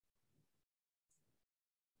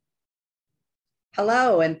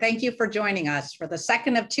Hello, and thank you for joining us for the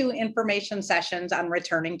second of two information sessions on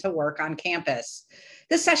returning to work on campus.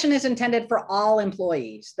 This session is intended for all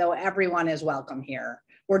employees, though everyone is welcome here.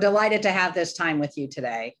 We're delighted to have this time with you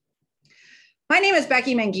today. My name is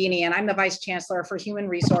Becky Mangini, and I'm the Vice Chancellor for Human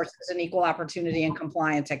Resources and Equal Opportunity and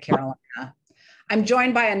Compliance at Carolina. I'm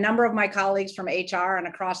joined by a number of my colleagues from HR and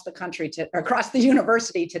across the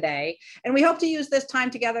university today, and we hope to use this time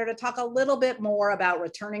together to talk a little bit more about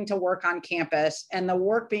returning to work on campus and the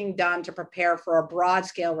work being done to prepare for a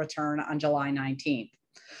broad-scale return on July 19th.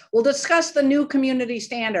 We'll discuss the new community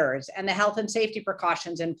standards and the health and safety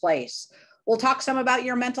precautions in place. We'll talk some about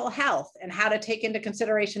your mental health and how to take into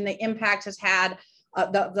consideration the impact has had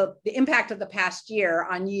the impact of the past year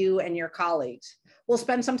on you and your colleagues. We'll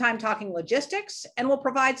spend some time talking logistics, and we'll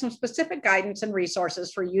provide some specific guidance and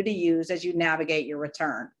resources for you to use as you navigate your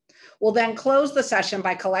return. We'll then close the session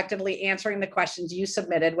by collectively answering the questions you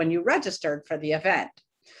submitted when you registered for the event.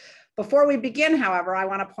 Before we begin, however, I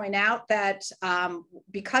want to point out that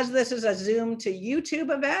because this is a Zoom to YouTube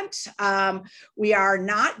event, we are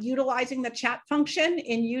not utilizing the chat function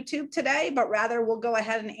in YouTube today, but rather we'll go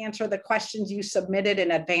ahead and answer the questions you submitted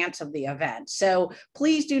in advance of the event. So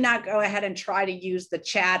please do not go ahead and try to use the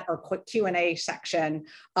chat or quick Q&A section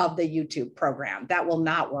of the YouTube program. That will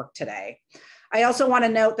not work today. I also want to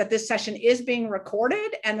note that this session is being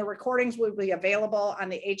recorded, and the recordings will be available on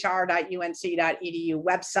the hr.unc.edu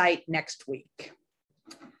website next week.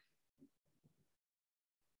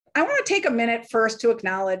 I want to take a minute first to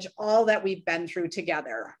acknowledge all that we've been through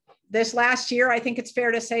together. This last year, I think it's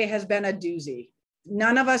fair to say, has been a doozy.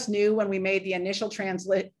 None of us knew when we made the initial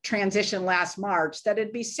transition last March that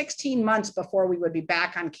it'd be 16 months before we would be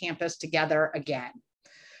back on campus together again.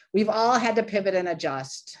 We've all had to pivot and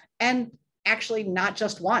adjust, and actually not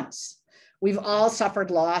just once. We've all suffered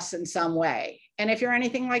loss in some way. And if you're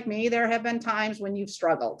anything like me, there have been times when you've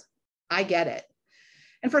struggled. I get it.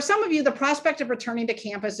 And for some of you, the prospect of returning to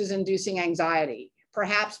campus is inducing anxiety,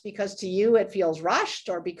 perhaps because to you it feels rushed,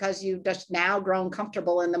 or because you've just now grown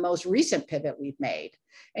comfortable in the most recent pivot we've made,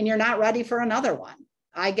 and you're not ready for another one.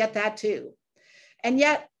 I get that too. And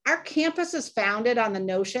yet, our campus is founded on the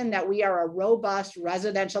notion that we are a robust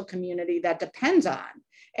residential community that depends on,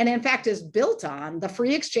 and in fact is built on, the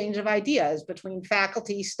free exchange of ideas between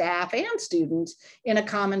faculty, staff, and students in a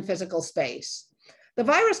common physical space. The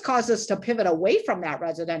virus caused us to pivot away from that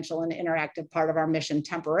residential and interactive part of our mission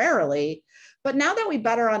temporarily, but now that we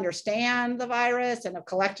better understand the virus and have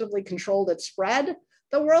collectively controlled its spread,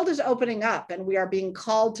 the world is opening up, and we are being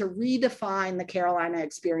called to redefine the Carolina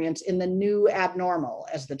experience in the new abnormal,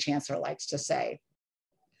 as the chancellor likes to say.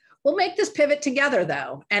 We'll make this pivot together,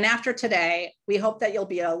 though, and after today, we hope that you'll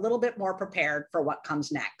be a little bit more prepared for what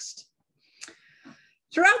comes next.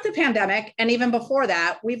 Throughout the pandemic, and even before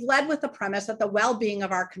that, we've led with the premise that the well-being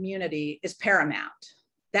of our community is paramount.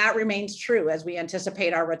 That remains true as we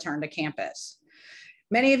anticipate our return to campus.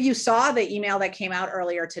 Many of you saw the email that came out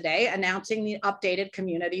earlier today announcing the updated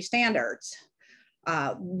community standards.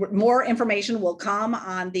 More information will come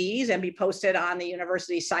on these and be posted on the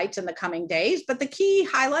university sites in the coming days, but the key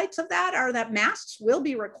highlights of that are that masks will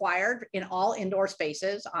be required in all indoor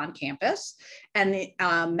spaces on campus, and the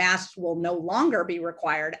masks will no longer be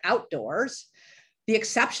required outdoors. The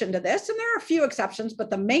exception to this, and there are a few exceptions,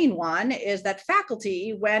 but the main one is that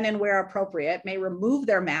faculty, when and where appropriate, may remove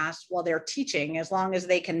their masks while they're teaching, as long as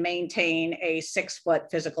they can maintain a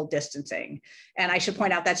 6-foot physical distancing. And I should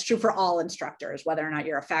point out that's true for all instructors, whether or not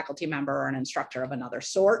you're a faculty member or an instructor of another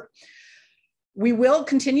sort. We will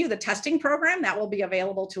continue the testing program that will be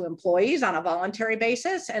available to employees on a voluntary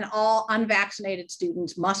basis, and all unvaccinated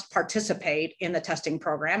students must participate in the testing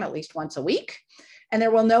program at least once a week. And there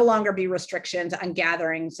will no longer be restrictions on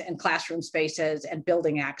gatherings and classroom spaces and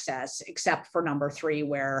building access, except for number 3,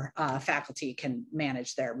 where faculty can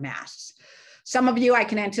manage their masks. Some of you, I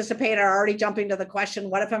can anticipate, are already jumping to the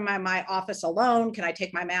question, what if I'm in my office alone? Can I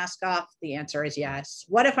take my mask off? The answer is yes.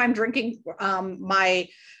 What if I'm drinking my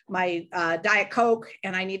Diet Coke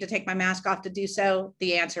and I need to take my mask off to do so?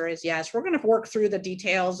 The answer is yes. We're going to work through the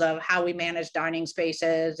details of how we manage dining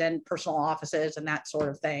spaces and personal offices and that sort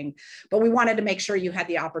of thing. But we wanted to make sure you had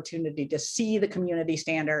the opportunity to see the community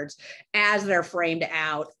standards as they're framed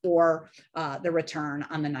out for the return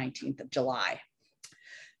on the 19th of July.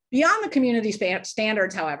 Beyond the community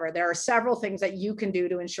standards, however, there are several things that you can do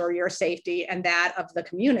to ensure your safety and that of the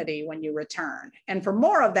community when you return. And for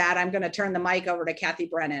more of that, I'm going to turn the mic over to Kathy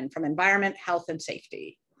Brennan from Environment, Health, and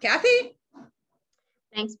Safety. Kathy?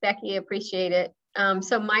 Thanks, Becky. Appreciate it.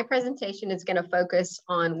 So my presentation is going to focus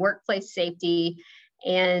on workplace safety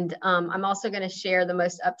And I'm also going to share the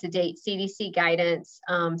most up-to-date CDC guidance,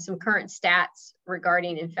 some current stats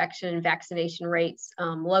regarding infection and vaccination rates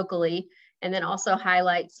locally, and then also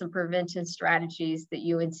highlight some prevention strategies that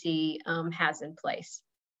UNC has in place.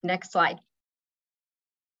 Next slide.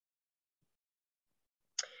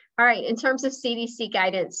 All right, in terms of CDC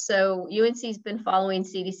guidance, so UNC's been following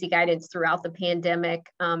CDC guidance throughout the pandemic.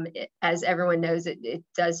 As everyone knows, it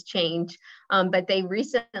does change, but they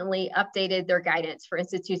recently updated their guidance for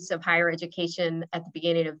institutes of higher education at the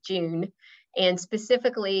beginning of June. And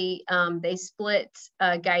specifically, they split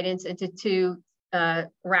guidance into two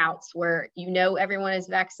routes where everyone is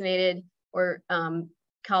vaccinated, or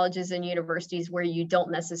colleges and universities where you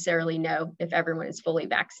don't necessarily know if everyone is fully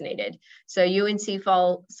vaccinated. So UNC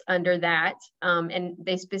falls under that. And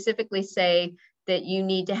they specifically say that you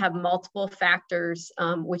need to have multiple factors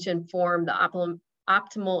which inform the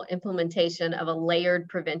optimal implementation of a layered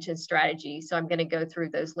prevention strategy. So I'm going to go through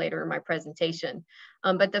those later in my presentation.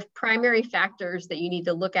 But the primary factors that you need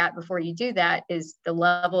to look at before you do that is the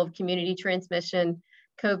level of community transmission,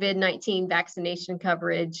 COVID-19 vaccination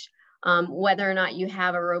coverage, whether or not you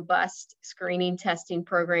have a robust screening testing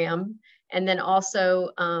program, and then also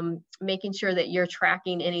making sure that you're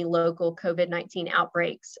tracking any local COVID-19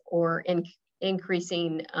 outbreaks or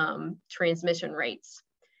increasing transmission rates.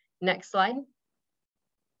 Next slide.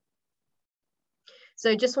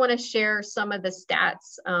 So just want to share some of the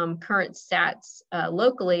stats, current stats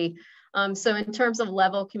locally. So in terms of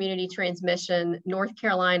level community transmission, North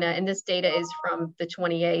Carolina, and this data is from the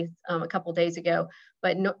 28th, a couple days ago,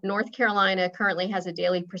 but North Carolina currently has a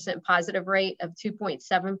daily percent positive rate of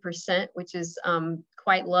 2.7%, which is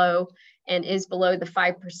quite low and is below the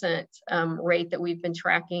 5% rate that we've been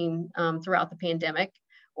tracking throughout the pandemic.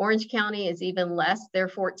 Orange County is even less. Their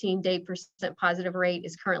 14-day percent positive rate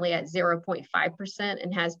is currently at 0.5%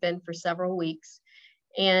 and has been for several weeks.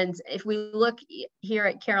 And if we look here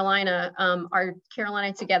at Carolina, our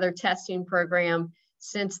Carolina Together testing program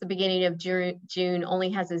since the beginning of June only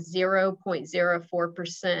has a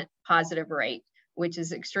 0.04% positive rate, which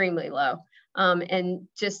is extremely low. And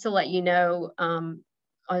just to let you know on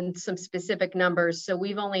some specific numbers, so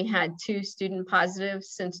we've only had 2 student positives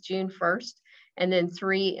since June 1st, and then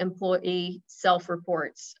 3 employee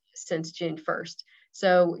self-reports since June 1st.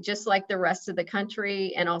 So just like the rest of the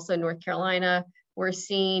country and also North Carolina, we're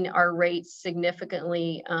seeing our rates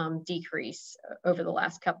significantly decrease over the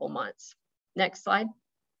last couple months. Next slide.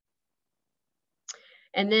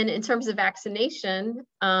 And then in terms of vaccination,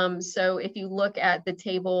 so if you look at the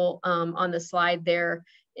table on the slide there,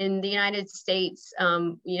 in the United States,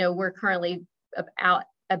 we're currently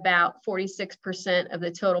about 46% of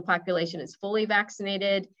the total population is fully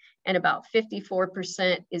vaccinated, and about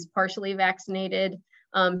 54% is partially vaccinated.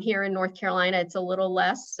 Here in North Carolina, it's a little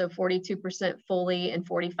less, so 42% fully and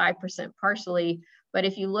 45% partially. But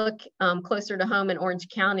if you look closer to home in Orange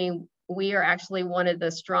County, we are actually one of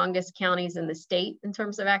the strongest counties in the state in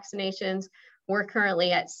terms of vaccinations. We're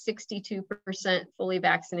currently at 62% fully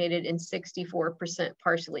vaccinated and 64%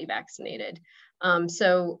 partially vaccinated.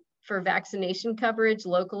 So for vaccination coverage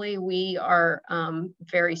locally, we are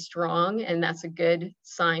very strong, and that's a good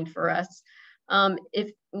sign for us.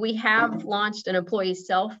 If we have launched an employee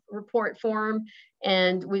self-report form,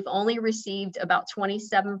 and we've only received about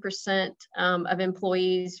 27% of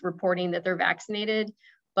employees reporting that they're vaccinated,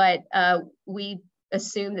 but we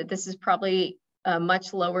assume that this is probably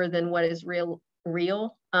much lower than what is real.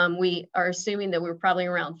 We are assuming that we're probably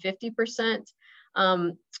around 50%.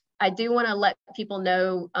 I do want to let people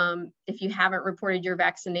know, if you haven't reported your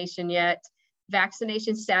vaccination yet,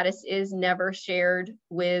 vaccination status is never shared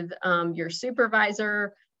with your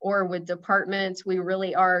supervisor or with departments. We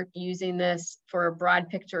really are using this for a broad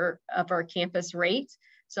picture of our campus rate.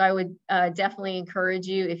 So I would definitely encourage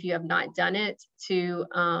you, if you have not done it, to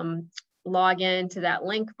log in to that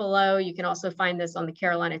link below. You can also find this on the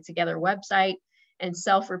Carolina Together website and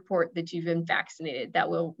self-report that you've been vaccinated. That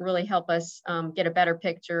will really help us get a better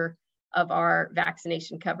picture of our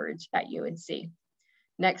vaccination coverage at UNC.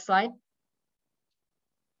 Next slide.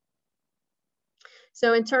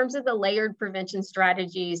 So in terms of the layered prevention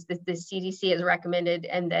strategies that the CDC has recommended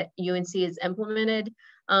and that UNC has implemented,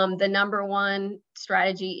 the #1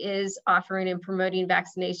 strategy is offering and promoting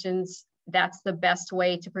vaccinations. That's the best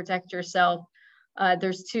way to protect yourself.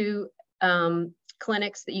 There's 2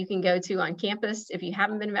 clinics that you can go to on campus if you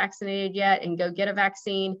haven't been vaccinated yet and go get a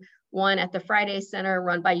vaccine. One at the Friday Center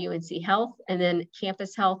run by UNC Health, and then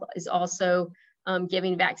Campus Health is also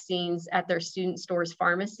giving vaccines at their Student Stores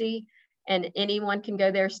pharmacy. And anyone can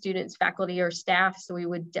go there, students, faculty, or staff. So we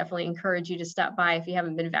would definitely encourage you to stop by if you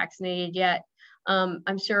haven't been vaccinated yet.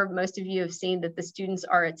 I'm sure most of you have seen that the students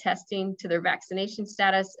are attesting to their vaccination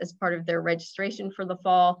status as part of their registration for the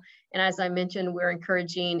fall. And as I mentioned, we're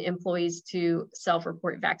encouraging employees to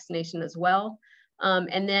self-report vaccination as well.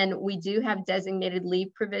 And then we do have designated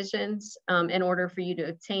leave provisions in order for you to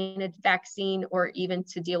obtain a vaccine or even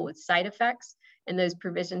to deal with side effects. And those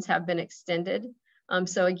provisions have been extended.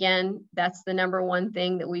 So again, that's the number one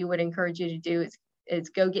thing that we would encourage you to do is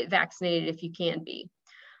go get vaccinated if you can be.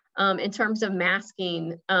 In terms of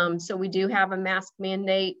masking, so we do have a mask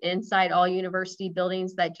mandate inside all university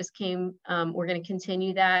buildings that just came. We're going to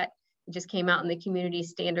continue that. It just came out in the community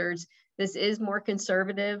standards. This is more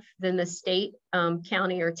conservative than the state,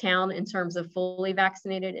 county, or town in terms of fully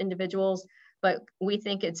vaccinated individuals, but we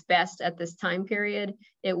think it's best at this time period.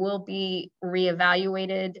 It will be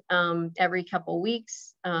reevaluated every couple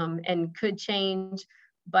weeks and could change.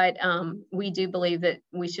 But we do believe that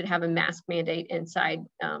we should have a mask mandate inside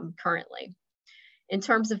currently. In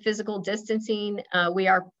terms of physical distancing, we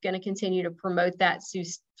are going to continue to promote that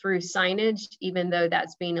through signage, even though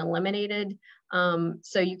that's being eliminated.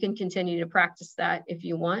 So you can continue to practice that if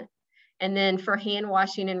you want. And then for hand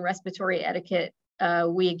washing and respiratory etiquette,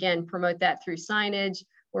 we again promote that through signage.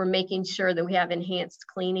 We're making sure that we have enhanced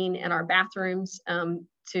cleaning in our bathrooms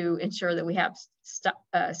to ensure that we have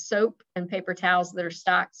soap and paper towels that are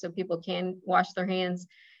stocked so people can wash their hands,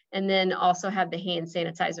 and then also have the hand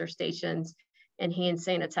sanitizer stations and hand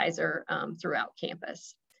sanitizer throughout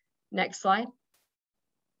campus. Next slide.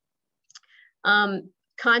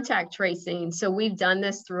 Contact tracing. So we've done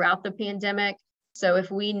this throughout the pandemic. So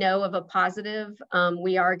if we know of a positive,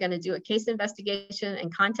 we are going to do a case investigation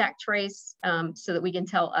and contact trace so that we can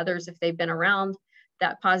tell others if they've been around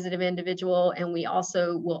that positive individual, and we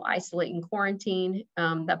also will isolate and quarantine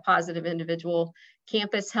that positive individual.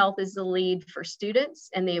 Campus Health is the lead for students,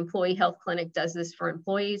 and the Employee Health Clinic does this for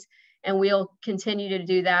employees, and we'll continue to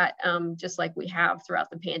do that just like we have throughout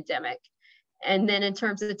the pandemic. And then in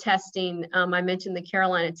terms of the testing, I mentioned the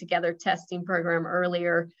Carolina Together testing program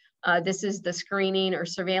earlier. This is the screening or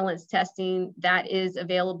surveillance testing that is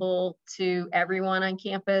available to everyone on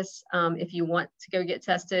campus if you want to go get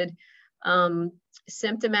tested.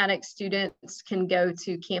 Symptomatic students can go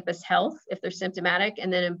to Campus Health if they're symptomatic,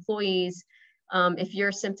 and then employees, if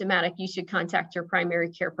you're symptomatic, you should contact your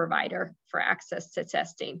primary care provider for access to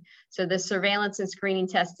testing. So the surveillance and screening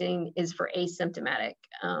testing is for asymptomatic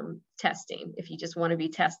testing, if you just want to be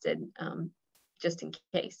tested just in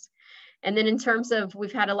case. And then in terms of,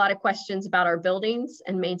 we've had a lot of questions about our buildings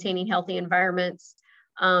and maintaining healthy environments.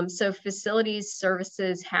 So Facilities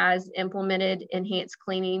Services has implemented enhanced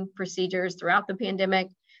cleaning procedures throughout the pandemic.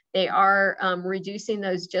 They are reducing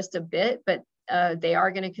those just a bit, but they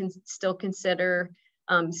are going to still consider,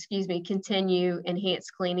 continue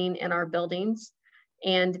enhanced cleaning in our buildings.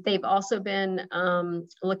 And they've also been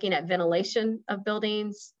looking at ventilation of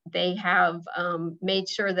buildings. They have made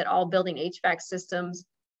sure that all building HVAC systems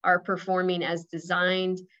are performing as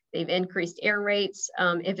designed. They've increased air rates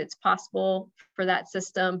if it's possible for that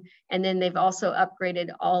system. And then they've also upgraded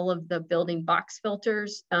all of the building box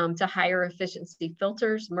filters to higher efficiency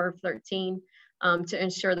filters, MERV 13, to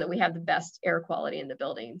ensure that we have the best air quality in the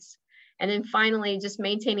buildings. And then finally, just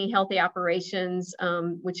maintaining healthy operations,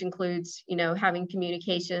 which includes, having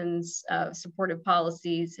communications, supportive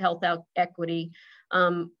policies, health equity.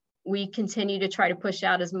 We continue to try to push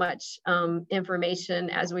out as much information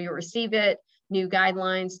as we receive it, new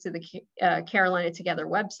guidelines to the Carolina Together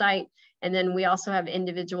website. And then we also have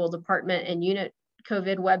individual department and unit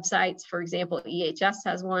COVID websites. For example, EHS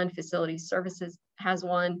has one, Facilities Services has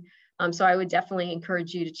one. So I would definitely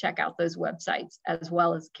encourage you to check out those websites as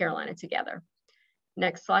well as Carolina Together.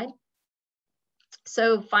 Next slide.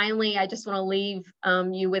 So finally, I just want to leave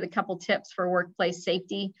you with a couple tips for workplace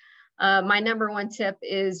safety. My number one tip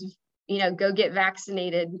is, go get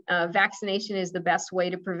vaccinated. Vaccination is the best way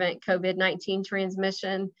to prevent COVID-19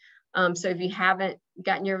 transmission. So if you haven't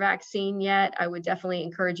gotten your vaccine yet, I would definitely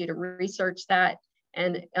encourage you to research that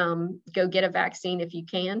and go get a vaccine if you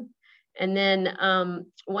can. And then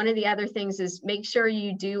one of the other things is make sure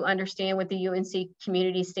you do understand what the UNC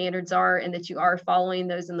community standards are and that you are following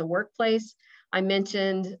those in the workplace. I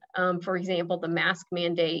mentioned, for example, the mask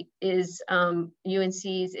mandate is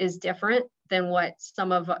UNC's is different than what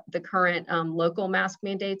some of the current local mask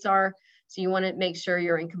mandates are. So you want to make sure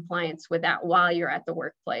you're in compliance with that while you're at the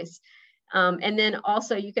workplace. And then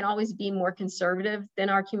also you can always be more conservative than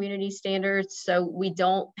our community standards. So we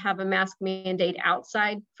don't have a mask mandate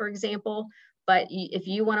outside, for example, but if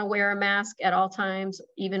you want to wear a mask at all times,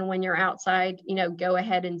 even when you're outside, go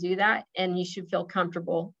ahead and do that. And you should feel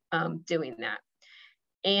comfortable doing that.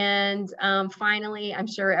 And finally, I'm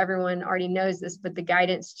sure everyone already knows this, but the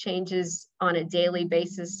guidance changes on a daily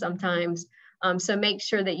basis sometimes. So make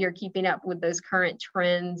sure that you're keeping up with those current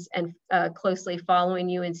trends and closely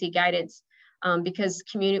following UNC guidance, because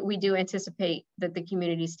we do anticipate that the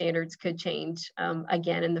community standards could change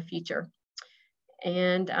again in the future.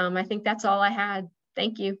 And I think that's all I had.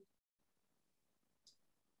 Thank you.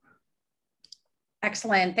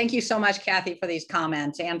 Excellent. Thank you so much, Kathy, for these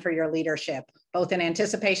comments and for your leadership, both in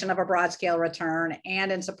anticipation of a broad scale return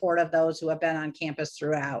and in support of those who have been on campus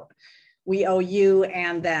throughout. We owe you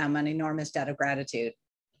and them an enormous debt of gratitude.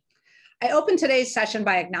 I opened today's session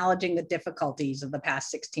by acknowledging the difficulties of the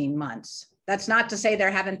past 16 months. That's not to say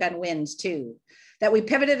there haven't been wins too. That we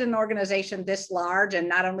pivoted an organization this large and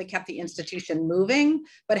not only kept the institution moving,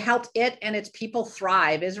 but helped it and its people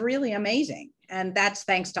thrive is really amazing. And that's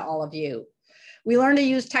thanks to all of you. We learned to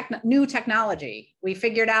use new technology. We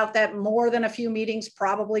figured out that more than a few meetings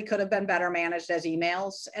probably could have been better managed as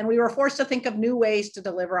emails, and we were forced to think of new ways to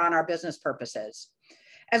deliver on our business purposes.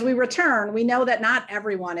 As we return, we know that not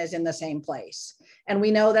everyone is in the same place, and we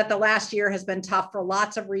know that the last year has been tough for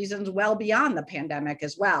lots of reasons well beyond the pandemic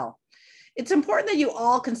as well. It's important that you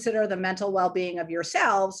all consider the mental well-being of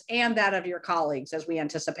yourselves and that of your colleagues as we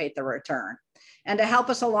anticipate the return. And to help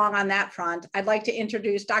us along on that front, I'd like to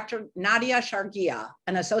introduce Dr. Nadia Shargia,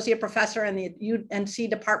 an associate professor in the UNC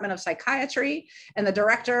Department of Psychiatry and the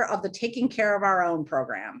director of the Taking Care of Our Own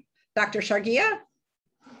program. Dr. Shargia?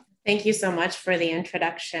 Thank you so much for the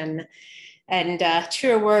introduction. And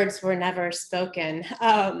truer words were never spoken.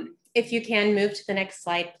 If you can move to the next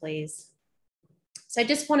slide, please. So I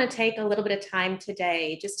just want to take a little bit of time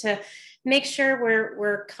today just to make sure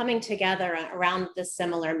we're coming together around this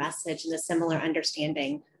similar message and the similar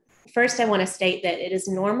understanding. First, I want to state that it is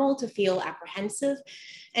normal to feel apprehensive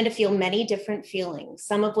and to feel many different feelings,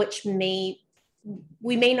 some of which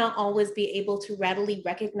we may not always be able to readily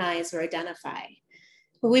recognize or identify.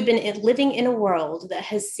 But we've been living in a world that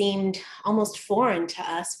has seemed almost foreign to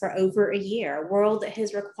us for over a year, a world that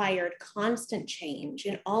has required constant change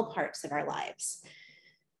in all parts of our lives.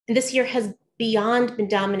 And this year has beyond been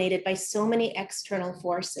dominated by so many external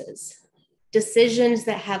forces, decisions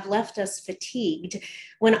that have left us fatigued,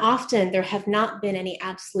 when often there have not been any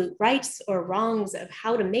absolute rights or wrongs of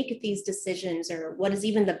how to make these decisions or what is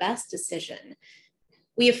even the best decision.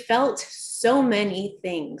 We have felt so many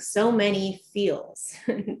things, so many feels.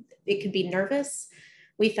 It could be nervous.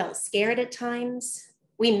 We felt scared at times.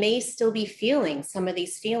 We may still be feeling some of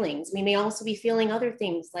these feelings. We may also be feeling other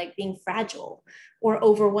things like being fragile or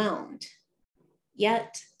overwhelmed.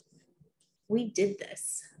 Yet, we did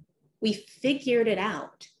this. We figured it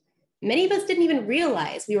out. Many of us didn't even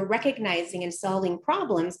realize we were recognizing and solving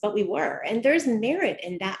problems, but we were. And there's merit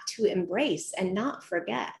in that to embrace and not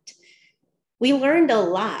forget. We learned a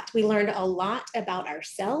lot. We learned a lot about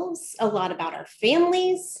ourselves, a lot about our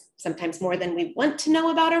families, sometimes more than we want to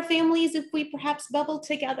know about our families if we perhaps bubble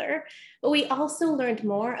together. But we also learned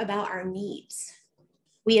more about our needs.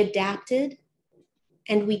 We adapted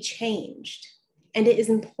and we changed. And it is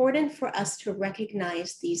important for us to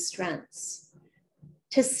recognize these strengths,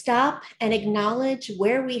 to stop and acknowledge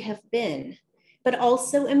where we have been, but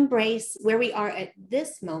also embrace where we are at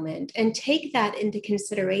this moment and take that into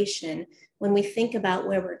consideration when we think about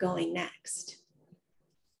where we're going next.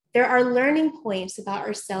 There are learning points about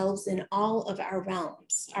ourselves in all of our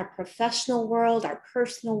realms, our professional world, our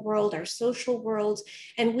personal world, our social world,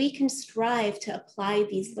 and we can strive to apply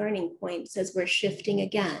these learning points as we're shifting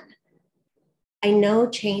again. I know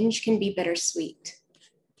change can be bittersweet.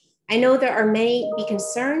 I know there may be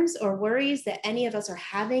concerns or worries that any of us are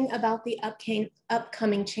having about the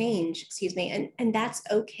upcoming change, and that's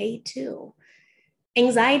okay too.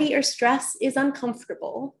 Anxiety or stress is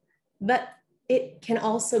uncomfortable, but it can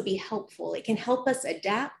also be helpful. It can help us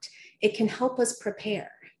adapt. It can help us prepare.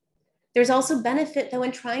 There's also benefit though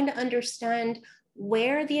in trying to understand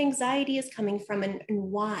where the anxiety is coming from and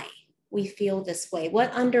why we feel this way,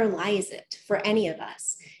 what underlies it for any of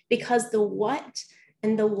us, because the what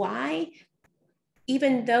and the why,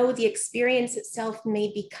 even though the experience itself may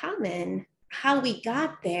be common, how we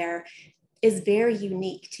got there is very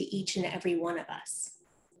unique to each and every one of us.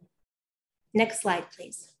 Next slide,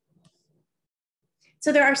 please.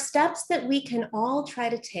 So there are steps that we can all try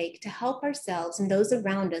to take to help ourselves and those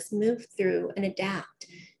around us move through and adapt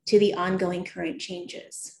to the ongoing current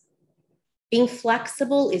changes. Being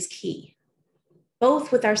flexible is key,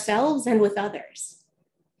 both with ourselves and with others.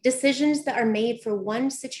 Decisions that are made for one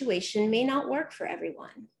situation may not work for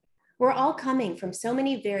everyone. We're all coming from so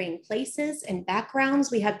many varying places and backgrounds.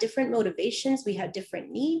 We have different motivations, we have different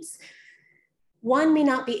needs. one may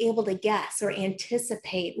not be able to guess or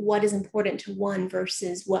anticipate what is important to one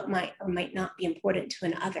versus what might or might not be important to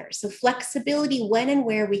another. So flexibility, when and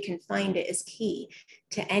where we can find it, is key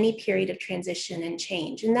to any period of transition and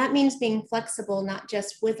change. And that means being flexible, not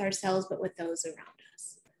just with ourselves, but with those around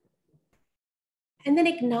us. And then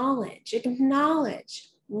acknowledge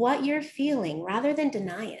what you're feeling rather than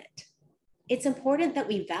deny it. It's important that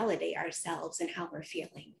we validate ourselves and how we're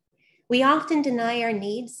feeling. We often deny our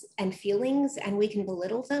needs and feelings and we can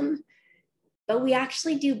belittle them, but we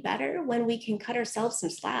actually do better when we can cut ourselves some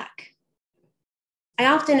slack. I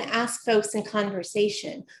often ask folks in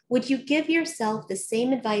conversation, would you give yourself the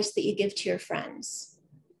same advice that you give to your friends?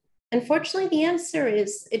 Unfortunately, the answer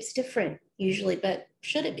is it's different usually, but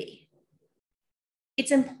should it be?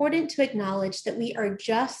 It's important to acknowledge that we are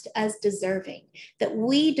just as deserving, that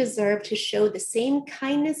we deserve to show the same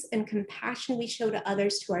kindness and compassion we show to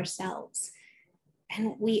others to ourselves.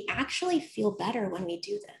 And we actually feel better when we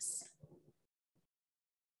do this.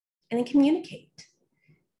 And then communicate.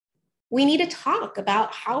 We need to talk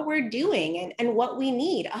about how we're doing and what we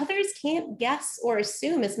need. Others can't guess or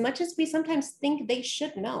assume as much as we sometimes think they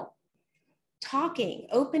should know. Talking,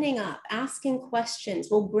 opening up, asking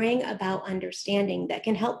questions will bring about understanding that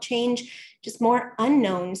can help change just more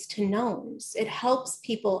unknowns to knowns. It helps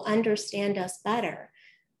people understand us better,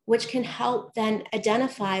 which can help then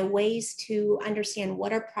identify ways to understand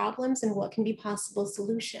what are problems and what can be possible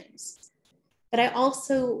solutions. But I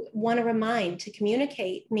also want to remind to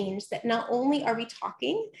communicate means that not only are we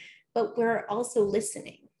talking, but we're also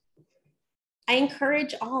listening. I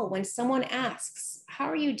encourage all when someone asks, how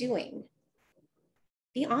are you doing?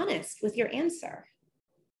 Be honest with your answer.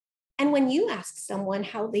 And when you ask someone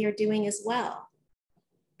how they are doing as well,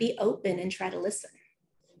 be open and try to listen.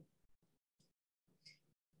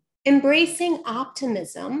 Embracing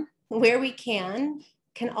optimism where we can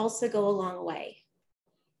also go a long way.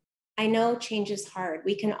 I know change is hard.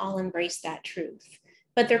 We can all embrace that truth,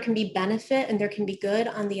 but there can be benefit and there can be good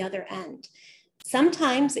on the other end.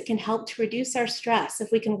 Sometimes it can help to reduce our stress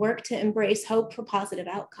if we can work to embrace hope for positive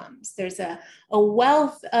outcomes. There's a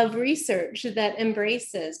wealth of research that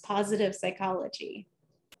embraces positive psychology.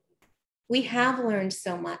 We have learned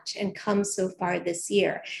so much and come so far this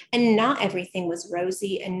year, and not everything was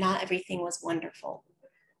rosy and not everything was wonderful,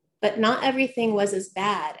 but not everything was as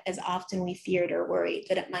bad as often we feared or worried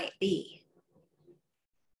that it might be.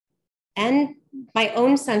 And my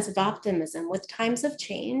own sense of optimism with times of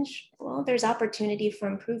change, well, there's opportunity for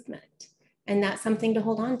improvement, and that's something to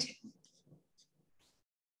hold on to.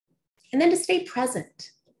 And then to stay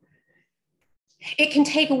present. It can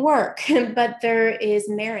take work, but there is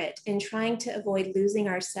merit in trying to avoid losing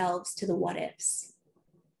ourselves to the what ifs,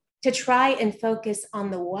 to try and focus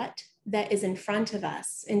on the what that is in front of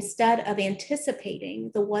us instead of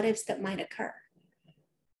anticipating the what ifs that might occur.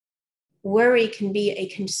 Worry can be a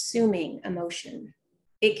consuming emotion.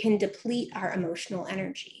 It can deplete our emotional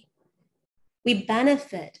energy. We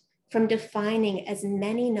benefit from defining as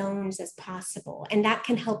many knowns as possible, and that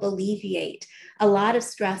can help alleviate a lot of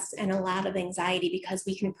stress and a lot of anxiety because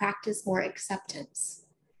we can practice more acceptance.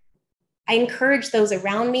 I encourage those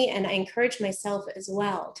around me, and I encourage myself as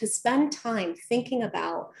well, to spend time thinking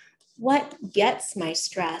about what gets my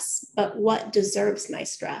stress, but what deserves my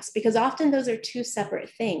stress, because often those are two separate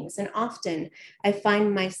things. And often I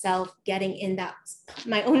find myself getting in that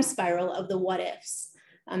my own spiral of the what ifs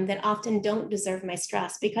that often don't deserve my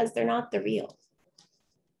stress because they're not the real.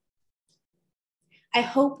 I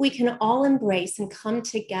hope we can all embrace and come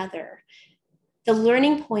together the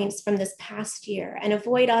learning points from this past year and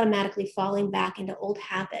avoid automatically falling back into old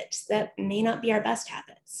habits that may not be our best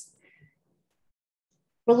habits.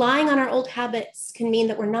 Relying on our old habits can mean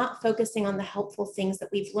that we're not focusing on the helpful things that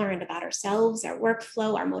we've learned about ourselves, our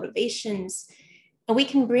workflow, our motivations, and we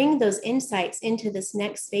can bring those insights into this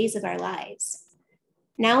next phase of our lives.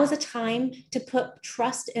 Now is a time to put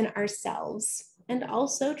trust in ourselves and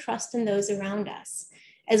also trust in those around us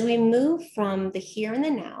as we move from the here and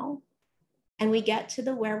the now and we get to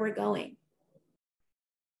the where we're going.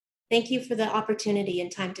 Thank you for the opportunity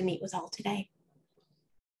and time to meet with all today.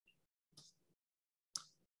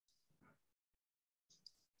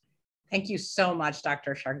 Thank you so much,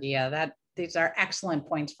 Dr. Shargia. These are excellent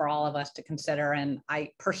points for all of us to consider. And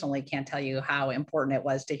I personally can't tell you how important it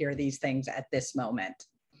was to hear these things at this moment.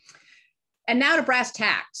 And now to brass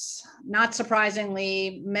tacks. Not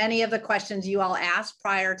surprisingly, many of the questions you all asked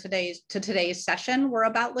prior to today's session were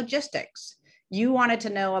about logistics. You wanted to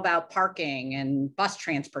know about parking and bus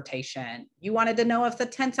transportation. You wanted to know if the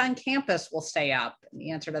tents on campus will stay up. And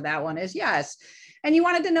the answer to that one is yes. And you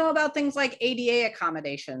wanted to know about things like ADA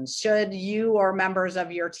accommodations, should you or members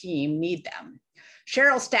of your team need them.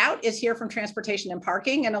 Cheryl Stout is here from Transportation and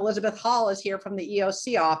Parking, and Elizabeth Hall is here from the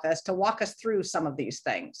EOC office to walk us through some of these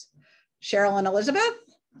things. Cheryl and Elizabeth?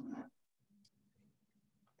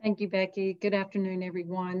 Thank you, Becky. Good afternoon,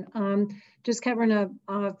 everyone. Just covering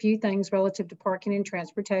a few things relative to parking and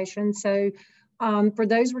transportation. So for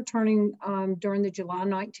those returning during the July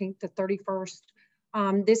 19th to 31st,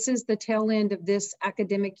 this is the tail end of this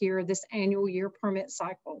academic year, this annual year permit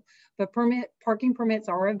cycle. But parking permits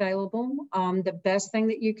are available. The best thing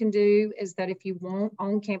that you can do is that if you want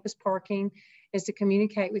on-campus parking is to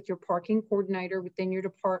communicate with your parking coordinator within your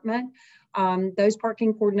department. Those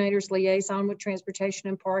parking coordinators liaison with transportation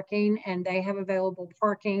and parking, and they have available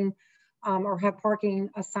parking or have parking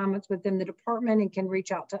assignments within the department and can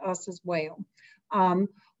reach out to us as well.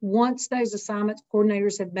 Once those assignments,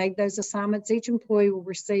 coordinators have made those assignments, each employee will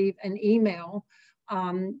receive an email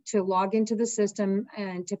to log into the system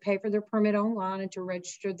and to pay for their permit online and to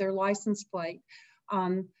register their license plate.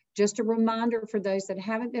 Just a reminder for those that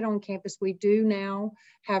haven't been on campus, we do now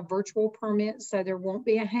have virtual permits, so there won't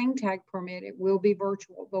be a hang tag permit, it will be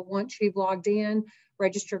virtual. But once you've logged in,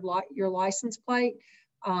 registered your license plate,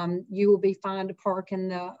 you will be fine to park in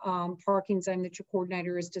the parking zone that your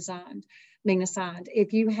coordinator is being assigned.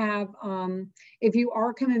 If you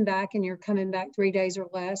are coming back and you're coming back 3 days or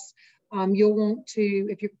less, you'll want to,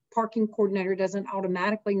 if your parking coordinator doesn't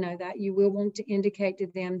automatically know that, you will want to indicate to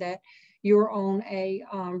them that you're on a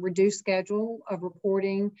reduced schedule of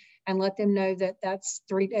reporting and let them know that that's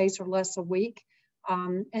 3 days or less a week.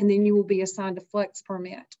 And then you will be assigned a flex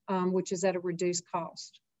permit, which is at a reduced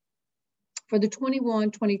cost. For the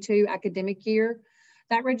 21-22 academic year,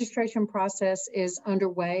 that registration process is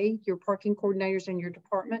underway. Your parking coordinators in your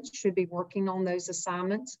department should be working on those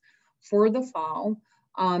assignments for the fall.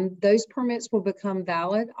 Those permits will become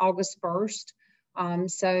valid August 1st.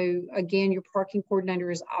 So again, your parking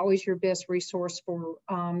coordinator is always your best resource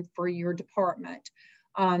for your department.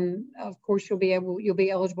 Of course, you'll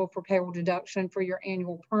be eligible for payroll deduction for your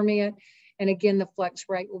annual permit. And again, the flex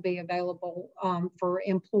rate will be available for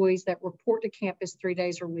employees that report to campus 3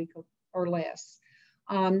 days a week or less.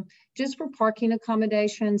 Just for parking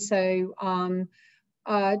accommodation, so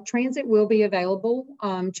transit will be available.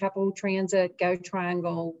 Chapel Transit, Go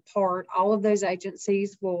Triangle, PART, all of those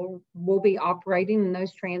agencies will be operating and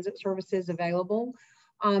those transit services available.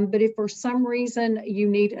 But if for some reason you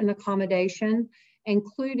need an accommodation,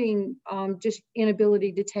 including just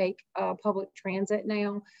inability to take public transit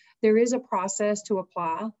now, there is a process to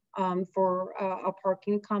apply for a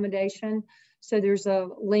parking accommodation. So there's a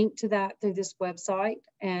link to that through this website,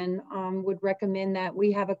 and would recommend that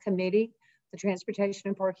we have a committee, the Transportation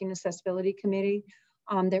and Parking Accessibility Committee,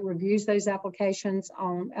 that reviews those applications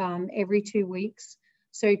on every 2 weeks.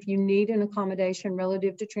 So if you need an accommodation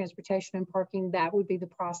relative to transportation and parking, that would be the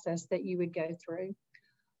process that you would go through.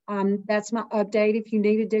 That's my update. If you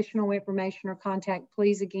need additional information or contact,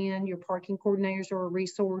 please, again, your parking coordinators are a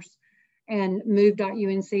resource, and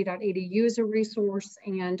move.unc.edu is a resource.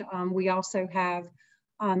 And we also have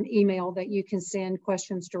email that you can send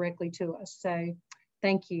questions directly to us. So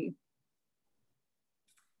thank you.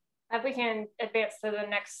 If we can advance to the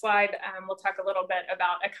next slide, we'll talk a little bit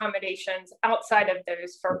about accommodations outside of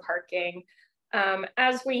those for parking.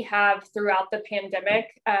 As we have throughout the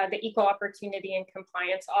pandemic, the Equal Opportunity and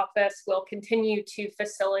Compliance Office will continue to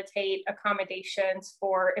facilitate accommodations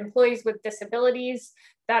for employees with disabilities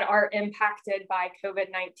that are impacted by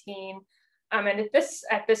COVID-19. And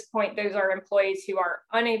at this point, those are employees who are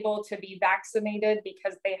unable to be vaccinated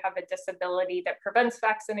because they have a disability that prevents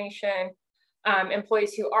vaccination.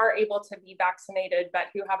 Employees who are able to be vaccinated, but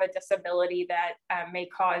who have a disability that may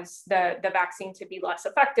cause the vaccine to be less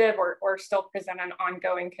effective or still present an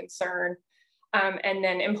ongoing concern. And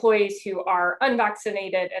then employees who are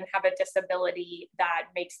unvaccinated and have a disability that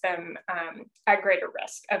makes them at greater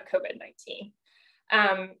risk of COVID-19.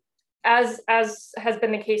 As has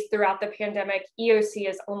been the case throughout the pandemic, EOC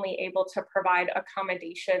is only able to provide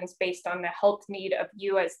accommodations based on the health need of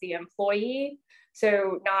you as the employee.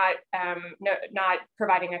 So not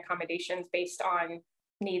providing accommodations based on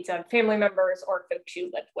needs of family members or folks you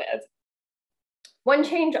live with. One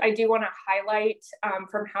change I do want to highlight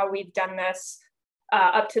from how we've done this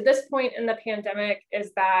up to this point in the pandemic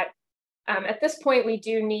is that at this point, we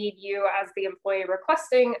do need you as the employee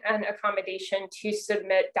requesting an accommodation to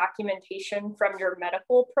submit documentation from your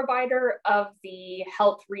medical provider of the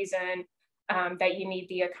health reason that you need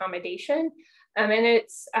the accommodation. And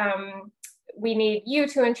it's we need you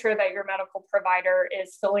to ensure that your medical provider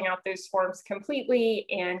is filling out those forms completely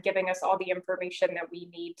and giving us all the information that we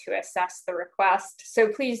need to assess the request. So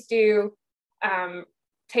please do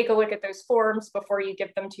take a look at those forms before you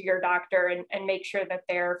give them to your doctor, and make sure that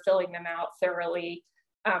they're filling them out thoroughly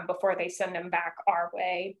before they send them back our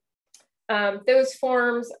way. Those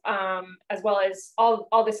forms, as well as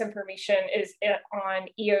all this information, is on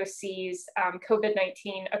EOC's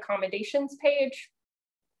COVID-19 accommodations page.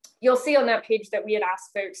 You'll see on that page that we had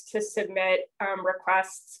asked folks to submit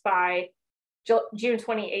requests by June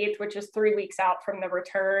 28th, which is 3 weeks out from the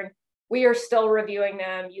return. We are still reviewing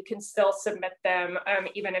them. You can still submit them,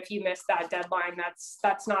 even if you miss that deadline.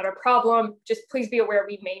 That's not a problem. Just please be aware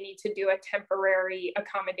we may need to do a temporary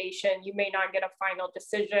accommodation. You may not get a final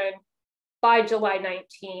decision by July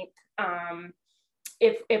 19th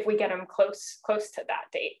if we get them close to that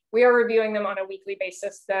date. We are reviewing them on a weekly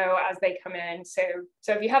basis though as they come in. So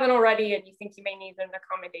if you haven't already and you think you may need an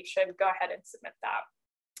accommodation, go ahead and submit that.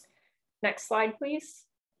 Next slide, please.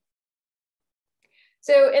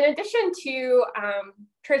 So in addition to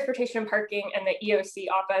transportation and parking and the EOC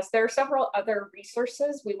office, there are several other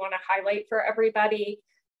resources we want to highlight for everybody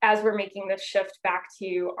as we're making this shift back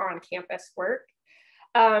to on-campus work.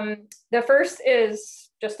 The first is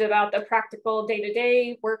just about the practical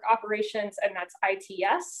day-to-day work operations, and that's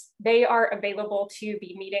ITS. They are available to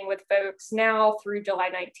be meeting with folks now through July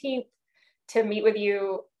 19th to meet with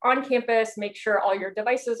you on campus, make sure all your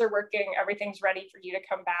devices are working, everything's ready for you to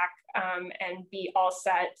come back and be all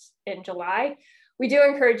set in July. We do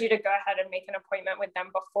encourage you to go ahead and make an appointment with them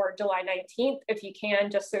before July 19th if you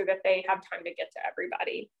can, just so that they have time to get to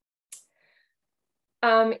everybody.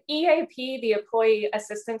 EAP, the Employee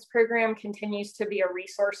Assistance Program, continues to be a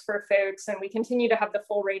resource for folks, and we continue to have the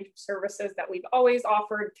full range of services that we've always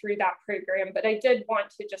offered through that program. But I did want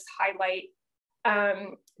to just highlight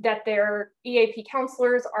that their EAP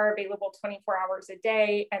counselors are available 24 hours a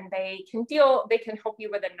day, and they can help you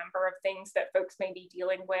with a number of things that folks may be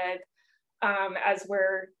dealing with as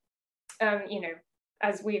we're,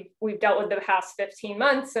 as we've dealt with the past 15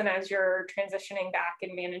 months, and as you're transitioning back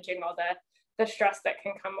and managing all the stress that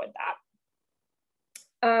can come with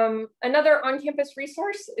that. Another on-campus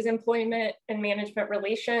resource is Employment and Management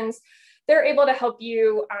Relations. They're able to help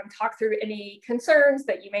you talk through any concerns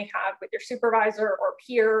that you may have with your supervisor or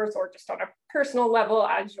peers, or just on a personal level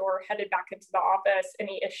as you're headed back into the office,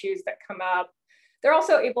 any issues that come up. They're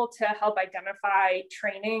also able to help identify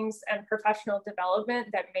trainings and professional development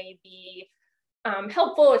that may be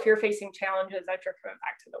helpful if you're facing challenges as you're coming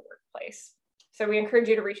back to the workplace. So we encourage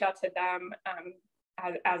you to reach out to them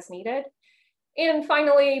as needed. And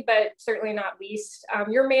finally, but certainly not least,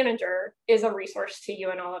 your manager is a resource to you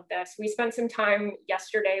in all of this. We spent some time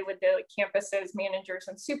yesterday with the campus's managers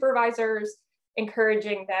and supervisors,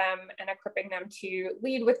 encouraging them and equipping them to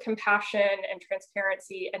lead with compassion and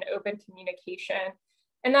transparency and open communication.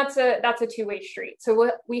 And that's a two-way street. So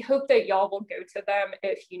we hope that y'all will go to them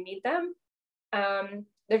if you need them.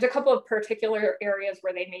 There's a couple of particular areas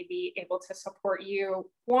where they may be able to support you.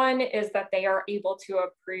 One is that they are able to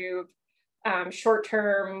approve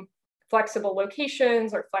short-term flexible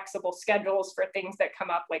locations or flexible schedules for things that come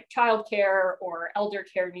up like childcare or elder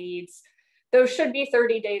care needs. Those should be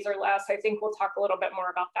 30 days or less. I think we'll talk a little bit more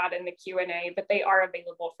about that in the Q&A, but they are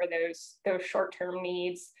available for those short-term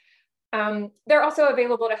needs. They're also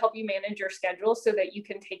available to help you manage your schedule so that you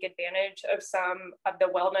can take advantage of some of the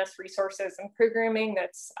wellness resources and programming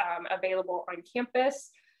that's available on campus.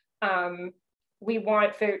 We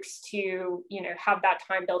want folks to, have that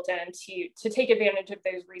time built in to take advantage of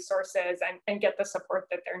those resources and get the support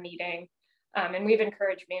that they're needing. And we've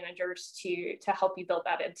encouraged managers to help you build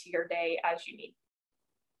that into your day as you need.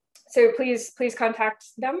 So please contact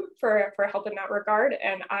them for help in that regard.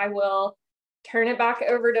 And I will turn it back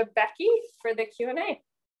over to Becky for the Q&A.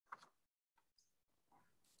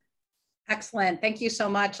 Excellent. Thank you so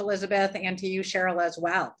much, Elizabeth, and to you, Cheryl, as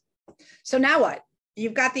well. So now what?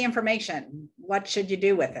 You've got the information. What should you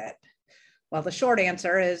do with it? Well, the short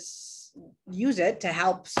answer is use it to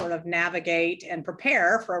help sort of navigate and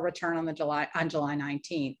prepare for a return on July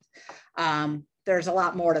 19th. There's a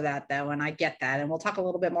lot more to that though, and I get that. And we'll talk a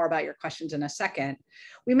little bit more about your questions in a second.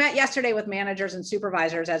 We met yesterday with managers and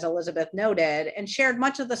supervisors, as Elizabeth noted, and shared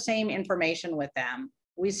much of the same information with them.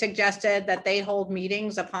 We suggested that they hold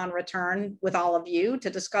meetings upon return with all of you to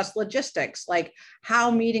discuss logistics, like how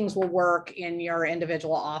meetings will work in your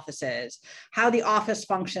individual offices, how the office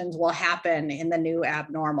functions will happen in the new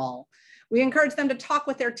abnormal. We encourage them to talk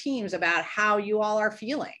with their teams about how you all are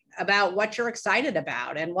feeling, about what you're excited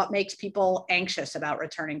about and what makes people anxious about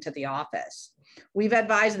returning to the office. We've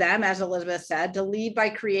advised them, as Elizabeth said, to lead by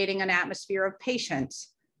creating an atmosphere of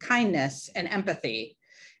patience, kindness, and empathy.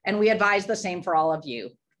 And we advise the same for all of you.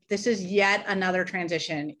 This is yet another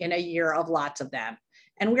transition in a year of lots of them.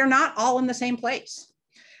 And we're not all in the same place.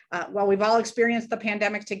 While we've all experienced the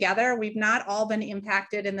pandemic together, we've not all been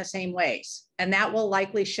impacted in the same ways. And that will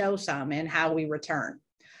likely show some in how we return.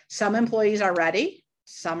 Some employees are ready,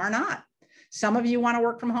 some are not. Some of you want to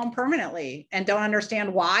work from home permanently and don't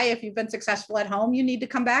understand why, if you've been successful at home, you need to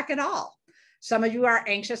come back at all. Some of you are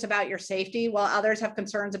anxious about your safety, while others have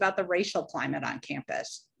concerns about the racial climate on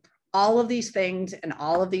campus. All of these things and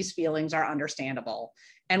all of these feelings are understandable.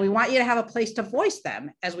 And we want you to have a place to voice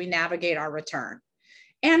them as we navigate our return,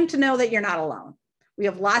 and to know that you're not alone. We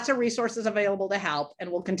have lots of resources available to help,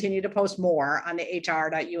 and we'll continue to post more on the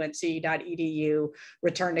hr.unc.edu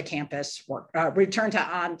return to campus work, return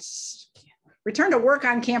to work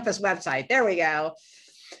on campus website. There we go.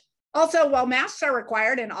 Also, while masks are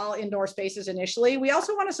required in all indoor spaces initially, we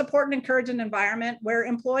also want to support and encourage an environment where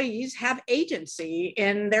employees have agency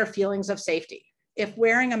in their feelings of safety. If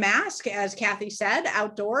wearing a mask, as Kathy said,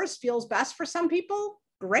 outdoors feels best for some people,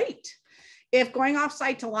 great. If going off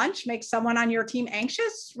site to lunch makes someone on your team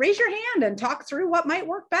anxious, raise your hand and talk through what might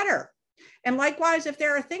work better. And likewise, if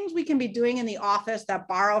there are things we can be doing in the office that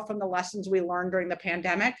borrow from the lessons we learned during the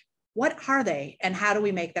pandemic, what are they and how do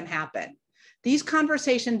we make them happen? These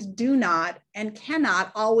conversations do not and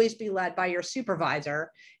cannot always be led by your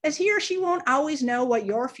supervisor, as he or she won't always know what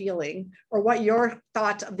you're feeling or what your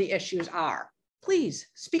thoughts of the issues are. Please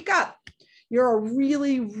speak up. You're a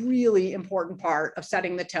really, really important part of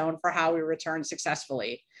setting the tone for how we return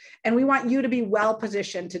successfully. And we want you to be well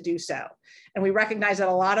positioned to do so. And we recognize that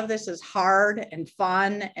a lot of this is hard and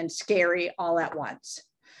fun and scary all at once.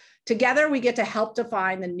 Together, we get to help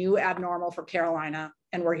define the new abnormal for Carolina,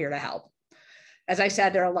 and we're here to help. As I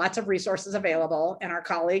said, there are lots of resources available, and our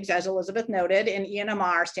colleagues, as Elizabeth noted, in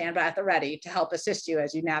ENMR stand by at the ready to help assist you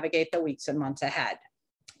as you navigate the weeks and months ahead.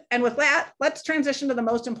 And with that, let's transition to the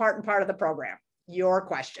most important part of the program, your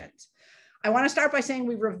questions. I want to start by saying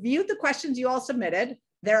we've reviewed the questions you all submitted.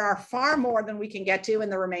 There are far more than we can get to in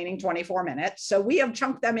the remaining 24 minutes. So we have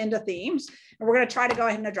chunked them into themes, and we're going to try to go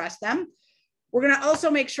ahead and address them. We're going to also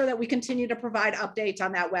make sure that we continue to provide updates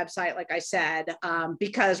on that website, like I said,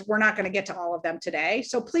 because we're not going to get to all of them today.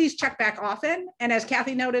 So please check back often. And as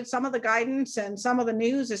Kathy noted, some of the guidance and some of the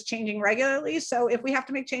news is changing regularly. So if we have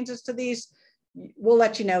to make changes to these, we'll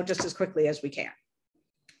let you know just as quickly as we can.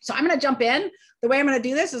 So I'm going to jump in. The way I'm going to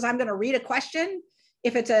do this is I'm going to read a question.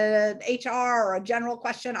 If it's an HR or a general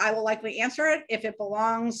question, I will likely answer it. If it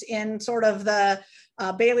belongs in sort of the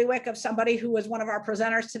bailiwick of somebody who was one of our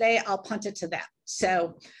presenters today, I'll punt it to them.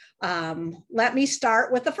 So let me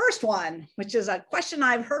start with the first one, which is a question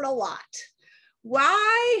I've heard a lot.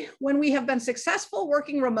 Why, when we have been successful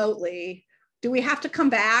working remotely, do we have to come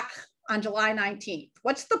back on July 19th?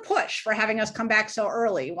 What's the push for having us come back so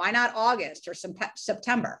early? Why not August or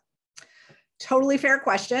September? Totally fair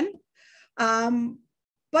question.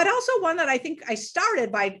 But also one that I think I started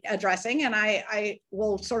by addressing, and I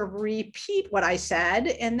will sort of repeat what I said,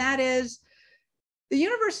 and that is the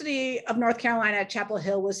University of North Carolina at Chapel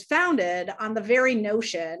Hill was founded on the very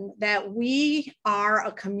notion that we are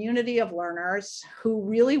a community of learners who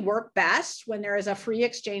really work best when there is a free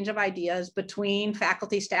exchange of ideas between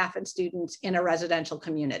faculty, staff, and students in a residential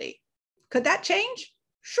community. Could that change?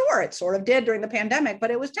 Sure, it sort of did during the pandemic,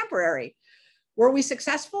 but it was temporary. Were we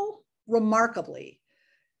successful? Remarkably.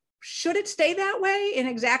 Should it stay that way in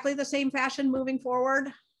exactly the same fashion moving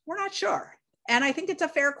forward? We're not sure. And I think it's a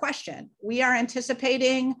fair question. We are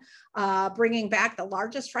anticipating bringing back the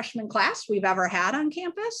largest freshman class we've ever had on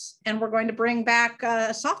campus. And we're going to bring back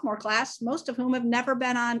a sophomore class, most of whom have never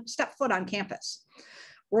been stepped foot on campus.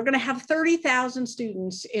 We're going to have 30,000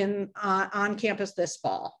 students on campus this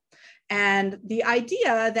fall. And the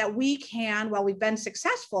idea that we can, while we've been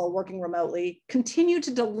successful working remotely, continue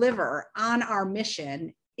to deliver on our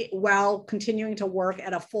mission while continuing to work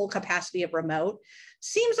at a full capacity of remote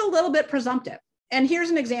seems a little bit presumptive. And here's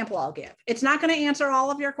an example I'll give. It's not going to answer all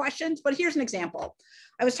of your questions, but here's an example.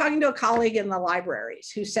 I was talking to a colleague in the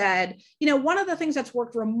libraries who said, you know, one of the things that's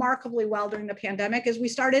worked remarkably well during the pandemic is we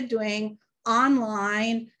started doing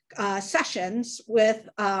online sessions with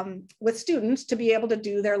students to be able to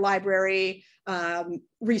do their library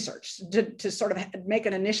research, to sort of make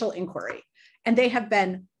an initial inquiry. And they have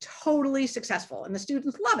been totally successful and the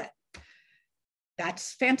students love it.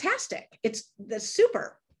 That's fantastic. That's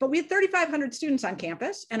super. But we had 3,500 students on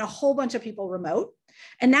campus and a whole bunch of people remote.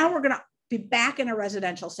 And now we're going to be back in a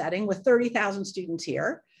residential setting with 30,000 students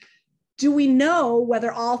here. Do we know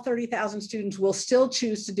whether all 30,000 students will still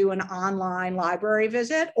choose to do an online library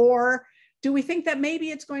visit? Or do we think that maybe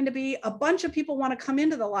it's going to be a bunch of people want to come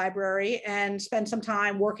into the library and spend some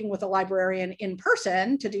time working with a librarian in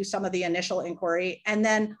person to do some of the initial inquiry, and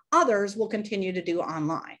then others will continue to do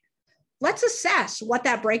online? let's assess what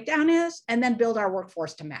that breakdown is and then build our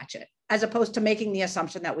workforce to match it, as opposed to making the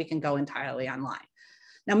assumption that we can go entirely online.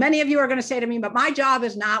 Now, many of you are going to say to me, but my job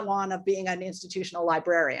is not one of being an institutional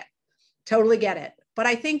librarian. Totally get it. But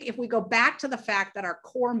I think if we go back to the fact that our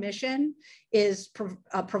core mission is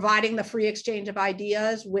providing the free exchange of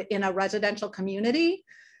ideas in a residential community,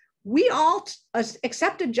 we all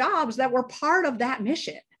accepted jobs that were part of that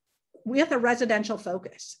mission with a residential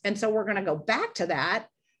focus. And so we're going to go back to that.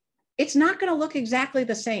 It's not going to look exactly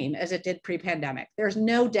the same as it did pre-pandemic. There's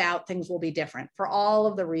no doubt things will be different for all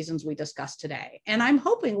of the reasons we discussed today. And I'm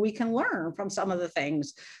hoping we can learn from some of the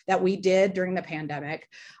things that we did during the pandemic.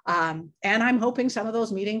 And I'm hoping some of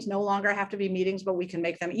those meetings no longer have to be meetings, but we can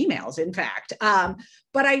make them emails, in fact.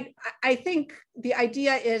 But I think the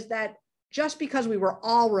idea is that just because we were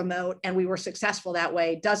all remote and we were successful that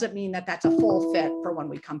way doesn't mean that that's a full fit for when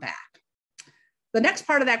we come back. The next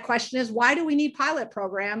part of that question is, why do we need pilot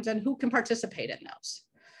programs and who can participate in those?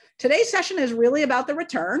 Today's session is really about the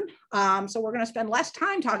return. So we're going to spend less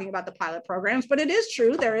time talking about the pilot programs, but it is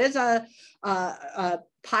true. There is a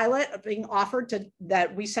pilot being offered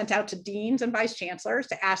that we sent out to deans and vice chancellors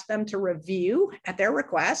to ask them to review at their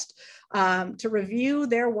request, to review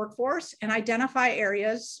their workforce and identify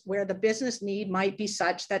areas where the business need might be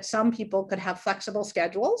such that some people could have flexible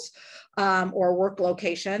schedules or work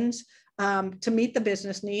locations to meet the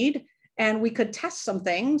business need. And we could test some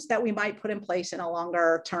things that we might put in place in a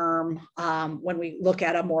longer term when we look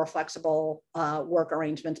at a more flexible work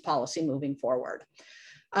arrangements policy moving forward.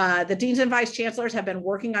 The deans and vice chancellors have been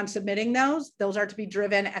working on submitting those. Those are to be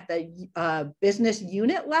driven at the business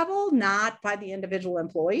unit level, not by the individual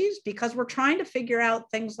employees, because we're trying to figure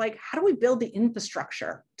out things like, how do we build the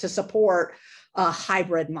infrastructure to support a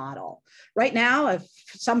hybrid model? Right now, if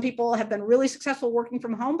some people have been really successful working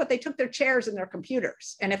from home, but they took their chairs and their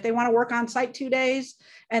computers. And if they want to work on site 2 days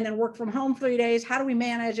and then work from home 3 days, how do we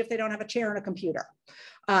manage if they don't have a chair and a computer?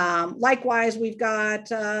 Likewise, we've got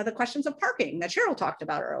the questions of parking that Cheryl talked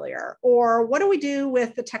about earlier, or what do we do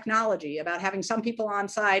with the technology about having some people on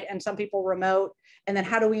site and some people remote? And then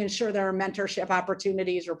how do we ensure there are mentorship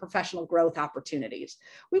opportunities or professional growth opportunities?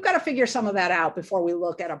 We've got to figure some of that out before we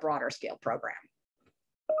look at a broader scale program.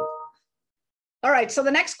 All right, so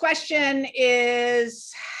the next question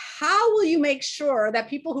is, how will you make sure that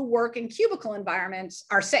people who work in cubicle environments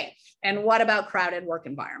are safe? And what about crowded work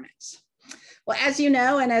environments? Well, as you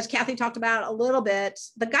know, and as Kathy talked about a little bit,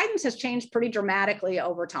 the guidance has changed pretty dramatically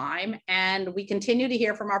over time. And we continue to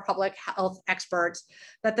hear from our public health experts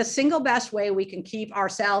that the single best way we can keep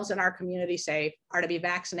ourselves and our community safe are to be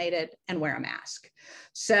vaccinated and wear a mask.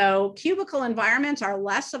 So cubicle environments are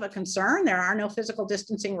less of a concern. There are no physical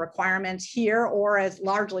distancing requirements here or as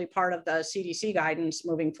largely part of the CDC guidance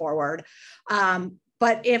moving forward.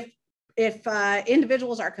 But if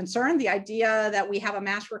individuals are concerned, the idea that we have a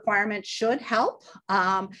mask requirement should help.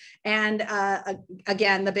 Again,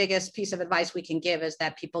 the biggest piece of advice we can give is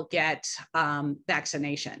that people get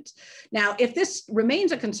vaccinations. Now, if this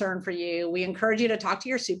remains a concern for you, we encourage you to talk to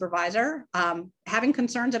your supervisor. Having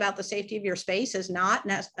concerns about the safety of your space is not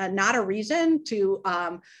a reason to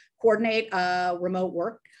coordinate a remote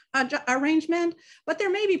work arrangement, but there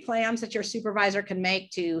may be plans that your supervisor can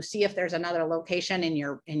make to see if there's another location in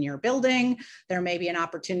your building. There may be an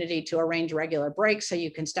opportunity to arrange regular breaks so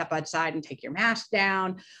you can step outside and take your mask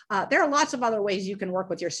down. There are lots of other ways you can work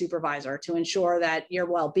with your supervisor to ensure that your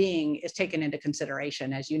well-being is taken into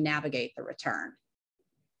consideration as you navigate the return.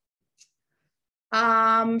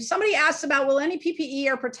 Somebody asked about, will any PPE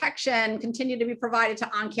or protection continue to be provided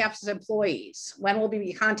to on-campus employees? When will we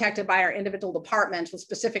be contacted by our individual departments with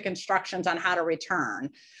specific instructions on how to return?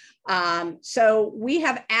 So we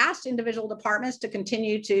have asked individual departments to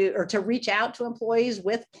continue to reach out to employees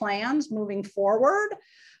with plans moving forward.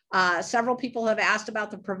 Several people have asked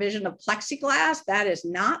about the provision of plexiglass. That is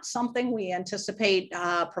not something we anticipate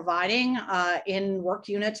providing in work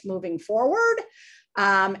units moving forward.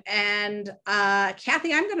 Kathy,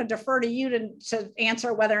 I'm going to defer to you to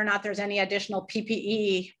answer whether or not there's any additional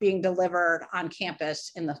PPE being delivered on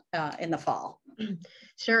campus in the fall.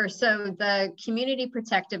 Sure. So the community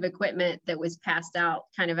protective equipment that was passed out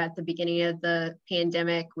kind of at the beginning of the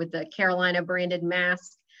pandemic with the Carolina branded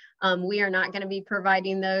mask, we are not going to be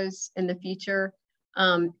providing those in the future.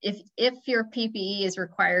 If your PPE is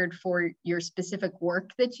required for your specific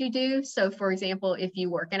work that you do, so for example, if you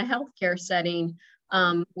work in a healthcare setting,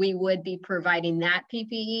 we would be providing that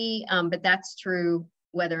PPE, but that's true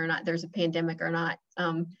whether or not there's a pandemic or not.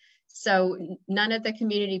 So none of the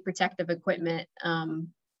community protective equipment,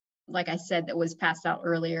 like I said, that was passed out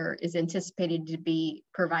earlier is anticipated to be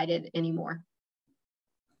provided anymore.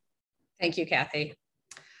 Thank you, Kathy.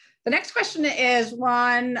 The next question is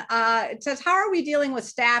one, it says, how are we dealing with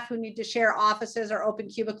staff who need to share offices or open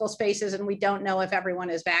cubicle spaces and we don't know if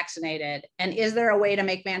everyone is vaccinated? And is there a way to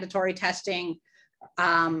make mandatory testing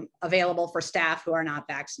available for staff who are not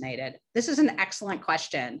vaccinated? This is an excellent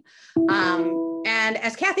question. And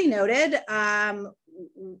as Kathy noted,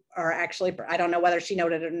 or actually, I don't know whether she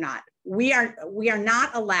noted it or not, we are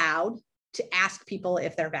not allowed to ask people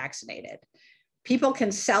if they're vaccinated. People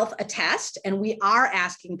can self-attest, and we are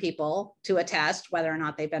asking people to attest whether or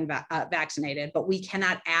not they've been vaccinated, but we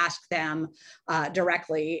cannot ask them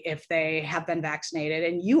directly if they have been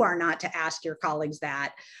vaccinated. And you are not to ask your colleagues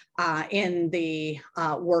that in the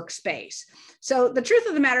workspace. So the truth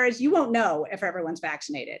of the matter is you won't know if everyone's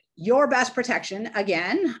vaccinated. Your best protection,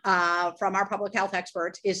 again, from our public health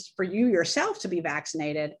experts, is for you yourself to be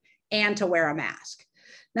vaccinated and to wear a mask.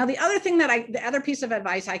 Now, the other thing the other piece of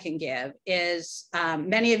advice I can give is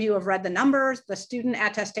many of you have read the numbers. The student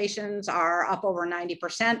attestations are up over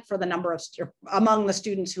 90% for the number of among the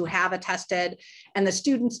students who have attested, and the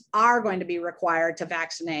students are going to be required to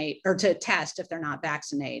vaccinate or to test if they're not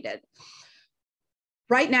vaccinated.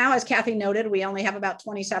 Right now, as Kathy noted, we only have about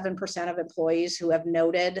 27% of employees who have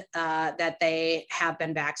noted that they have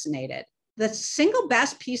been vaccinated. The single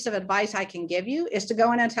best piece of advice I can give you is to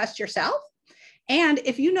go in and test yourself. And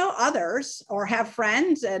if you know others or have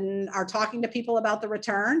friends and are talking to people about the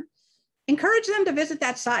return, encourage them to visit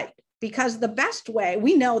that site, because the best way,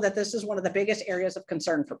 we know that this is one of the biggest areas of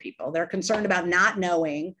concern for people. They're concerned about not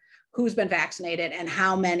knowing who's been vaccinated and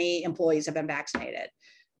how many employees have been vaccinated.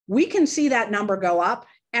 We can see that number go up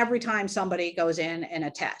every time somebody goes in and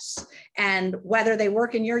attests. And whether they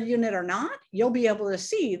work in your unit or not, you'll be able to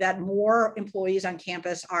see that more employees on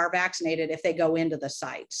campus are vaccinated if they go into the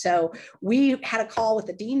site. So we had a call with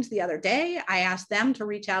the deans the other day. I asked them to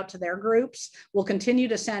reach out to their groups. We'll continue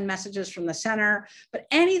to send messages from the center, but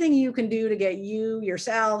anything you can do to get you,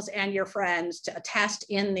 yourselves, and your friends to attest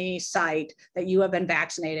in the site that you have been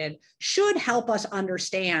vaccinated should help us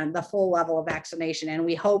understand the full level of vaccination. And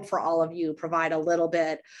we hope for all of you provide a little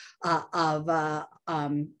bit of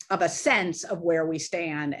a sense of where we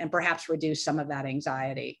stand and perhaps reduce some of that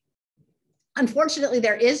anxiety. Unfortunately,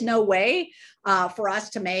 there is no way for us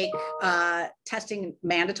to make testing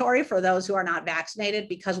mandatory for those who are not vaccinated,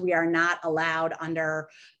 because we are not allowed under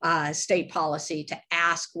state policy to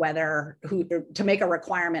ask to make a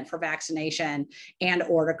requirement for vaccination and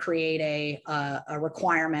or to create a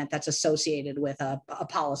requirement that's associated with a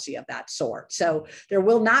policy of that sort. So there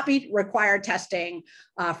will not be required testing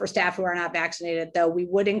for staff who are not vaccinated, though we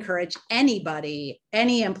would encourage any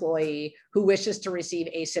employee who wishes to receive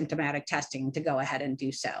asymptomatic testing to go ahead and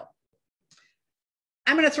do so.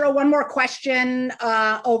 I'm going to throw one more question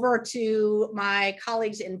over to my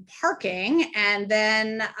colleagues in parking, and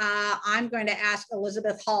then I'm going to ask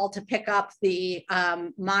Elizabeth Hall to pick up the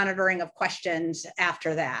monitoring of questions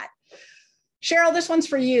after that. Cheryl, this one's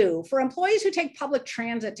for you. For employees who take public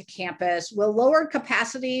transit to campus, will lowered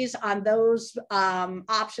capacities on those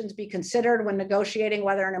options be considered when negotiating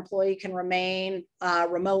whether an employee can remain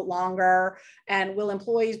remote longer? And will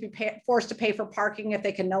employees be forced to pay for parking if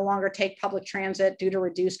they can no longer take public transit due to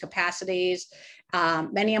reduced capacities?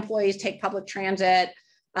 Many employees take public transit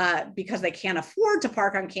because they can't afford to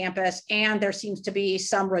park on campus, and there seems to be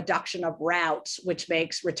some reduction of routes, which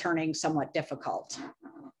makes returning somewhat difficult.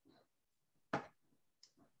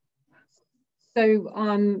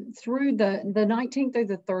 So through the 19th through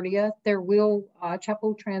the 30th, there will,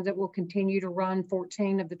 Chapel Transit will continue to run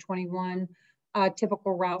 14 of the 21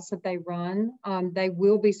 typical routes that they run. They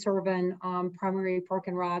will be serving primary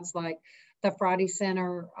parking rides like the Friday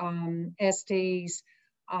Center, Estes,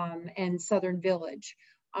 and Southern Village.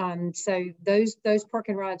 So those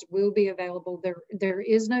parking rides will be available. There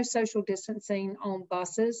is no social distancing on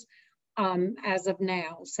buses. As of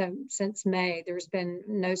now. So since May, there's been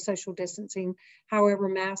no social distancing. However,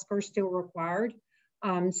 masks are still required.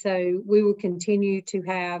 So we will continue to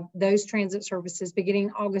have those transit services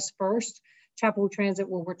beginning August 1st. Chapel Transit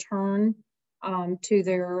will return to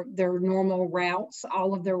their normal routes.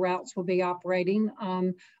 All of their routes will be operating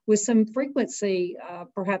with some frequency,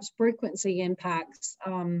 perhaps frequency impacts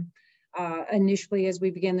initially as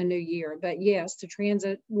we begin the new year. But yes, the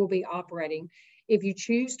transit will be operating. If you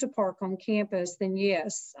choose to park on campus, then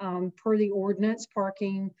yes, per the ordinance,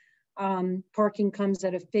 parking comes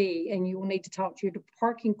at a fee, and you will need to talk to your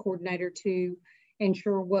parking coordinator to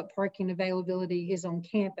ensure what parking availability is on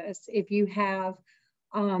campus. If you have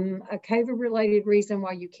a COVID-related reason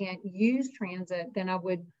why you can't use transit, then I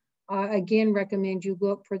would again recommend you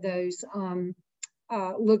look for those,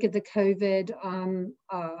 look at the COVID,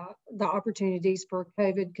 the opportunities for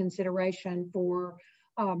COVID consideration for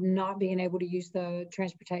not being able to use the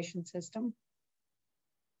transportation system.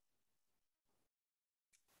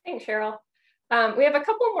 Thanks, Cheryl. We have a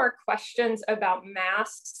couple more questions about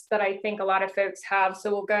masks that I think a lot of folks have,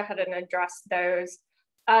 so we'll go ahead and address those.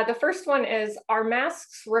 The first one is, are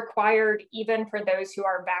masks required even for those who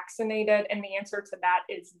are vaccinated? And the answer to that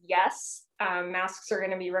is yes. Masks are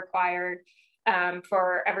going to be required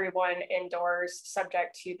for everyone indoors,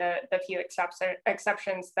 subject to the few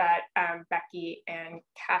exceptions that Becky and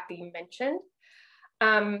Kathy mentioned.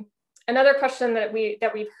 Another question that we've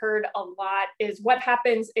heard a lot is, what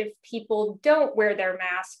happens if people don't wear their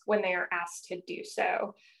mask when they are asked to do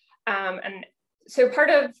so? And so part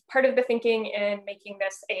of the thinking in making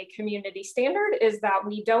this a community standard is that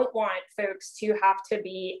we don't want folks to have to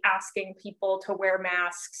be asking people to wear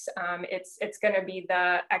masks. It's going to be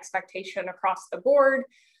the expectation across the board.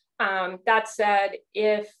 That said,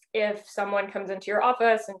 if someone comes into your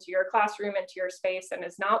office, into your classroom, into your space and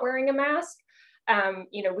is not wearing a mask,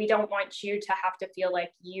 you know, we don't want you to have to feel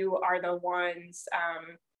like you are the ones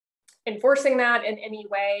enforcing that in any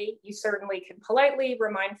way. You certainly can politely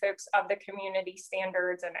remind folks of the community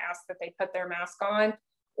standards and ask that they put their mask on,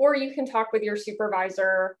 or you can talk with your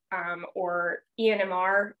supervisor or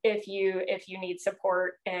ENMR if you need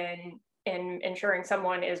support in ensuring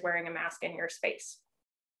someone is wearing a mask in your space.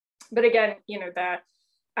 But again, you know, that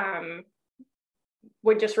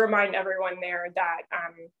would just remind everyone there that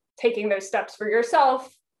taking those steps for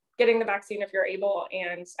yourself, getting the vaccine if you're able,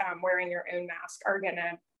 and wearing your own mask are going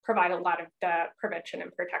to provide a lot of the prevention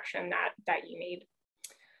and protection that you need.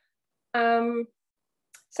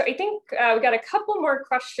 So I think we got a couple more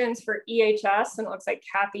questions for EHS, and it looks like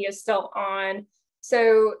Kathy is still on.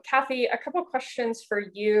 So Kathy, a couple questions for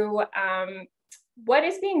you. What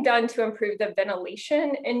is being done to improve the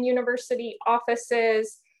ventilation in university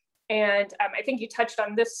offices? And I think you touched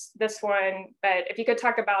on this one, but if you could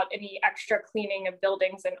talk about any extra cleaning of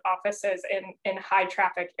buildings and offices in high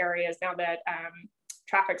traffic areas now that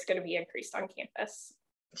traffic's going to be increased on campus.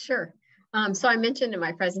 Sure. So I mentioned in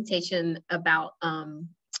my presentation about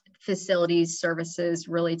facilities, services,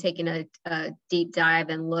 really taking a deep dive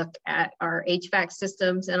and look at our HVAC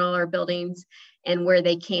systems in all our buildings and where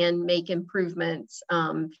they can make improvements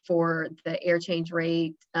for the air change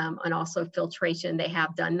rate and also filtration. They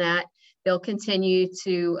have done that. They'll continue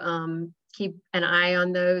to keep an eye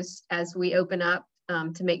on those as we open up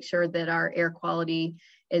to make sure that our air quality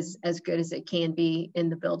is as good as it can be in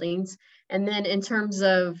the buildings. And then in terms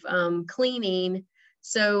of cleaning,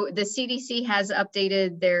 so the CDC has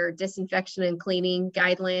updated their disinfection and cleaning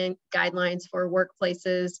guidelines for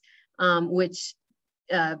workplaces, which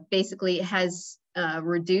basically has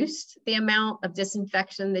reduced the amount of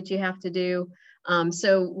disinfection that you have to do.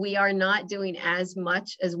 So we are not doing as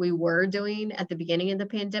much as we were doing at the beginning of the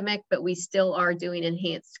pandemic, but we still are doing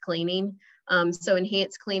enhanced cleaning. So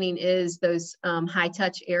enhanced cleaning is those high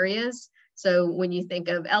touch areas. So when you think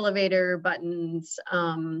of elevator buttons,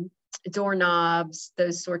 doorknobs,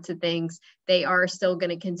 those sorts of things, they are still going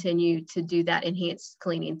to continue to do that enhanced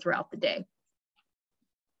cleaning throughout the day.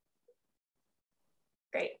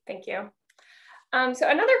 Great, thank you. So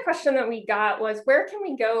another question that we got was, where can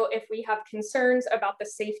we go if we have concerns about the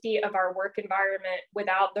safety of our work environment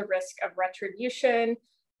without the risk of retribution?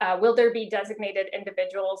 Will there be designated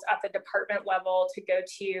individuals at the department level to go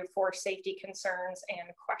to for safety concerns and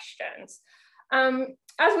questions?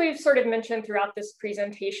 As we've sort of mentioned throughout this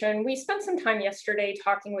presentation, we spent some time yesterday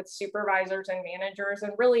talking with supervisors and managers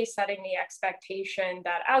and really setting the expectation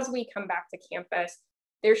that as we come back to campus,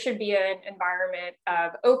 there should be an environment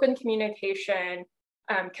of open communication,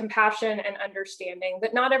 compassion, and understanding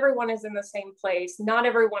that not everyone is in the same place. Not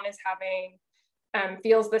everyone is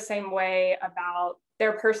feels the same way about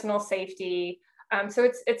their personal safety. So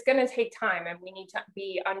it's going to take time, and we need to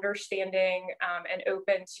be understanding and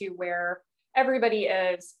open to where everybody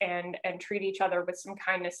is and treat each other with some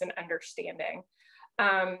kindness and understanding.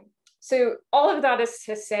 So all of that is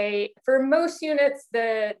to say, for most units,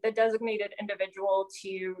 the designated individual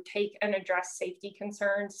to take and address safety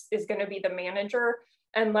concerns is going to be the manager,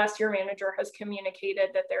 unless your manager has communicated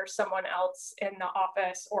that there's someone else in the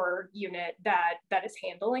office or unit that is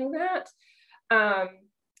handling that.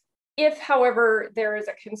 If, however, there is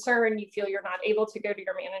a concern, you feel you're not able to go to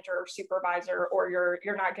your manager or supervisor, or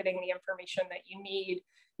you're not getting the information that you need,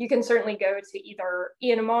 you can certainly go to either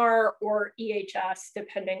ENMR or EHS,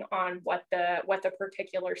 depending on what the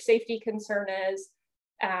particular safety concern is.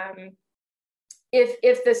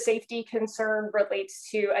 If the safety concern relates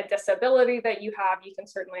to a disability that you have, you can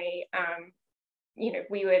certainly,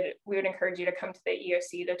 we would encourage you to come to the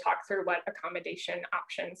EOC to talk through what accommodation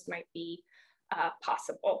options might be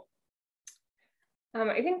possible.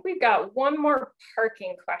 I think we've got one more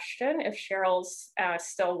parking question if Cheryl's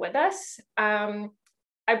still with us.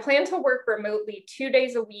 I plan to work remotely 2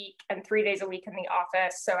 days a week and 3 days a week in the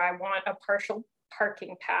office, so I want a partial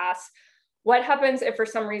parking pass. What happens if for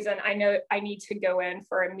some reason I know I need to go in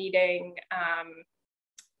for a meeting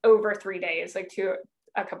over 3 days, like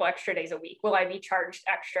a couple extra days a week? Will I be charged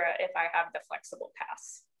extra if I have the flexible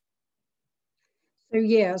pass? So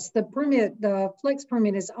yes, the flex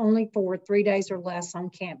permit is only for 3 days or less on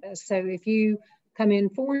campus. So if you come in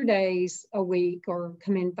 4 days a week or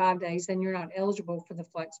come in 5 days, then you're not eligible for the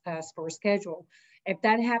flex pass for a schedule. If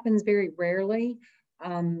that happens very rarely,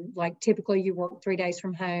 like typically you work 3 days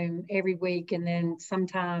from home every week and then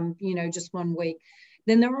sometime, just 1 week,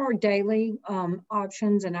 then there are daily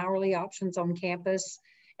options and hourly options on campus.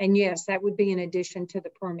 And yes, that would be in addition to the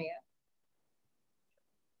permit.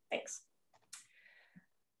 Thanks.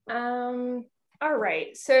 All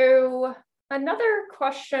right, so another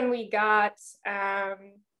question we got,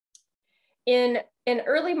 in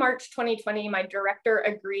early March 2020, my director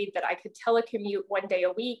agreed that I could telecommute 1 day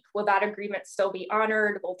a week. Will that agreement still be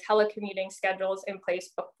honored? Will telecommuting schedules in place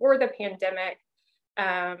before the pandemic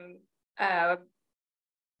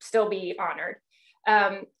still be honored?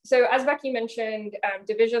 So as Becky mentioned,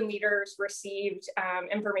 division leaders received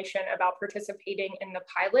information about participating in the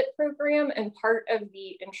pilot program, and part of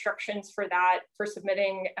the instructions for that, for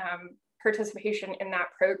submitting participation in that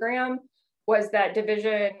program, was that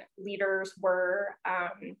division leaders were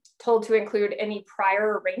told to include any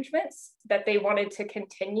prior arrangements that they wanted to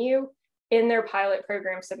continue in their pilot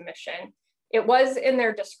program submission. It was in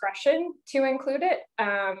their discretion to include it.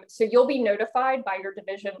 So you'll be notified by your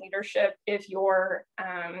division leadership if your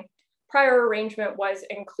prior arrangement was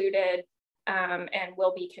included and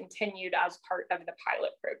will be continued as part of the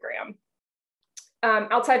pilot program.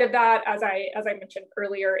 Outside of that, as I mentioned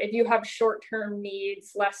earlier, if you have short-term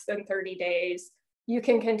needs less than 30 days, you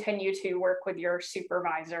can continue to work with your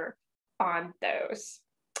supervisor on those.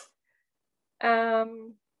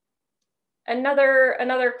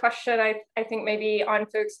 Another question I think maybe on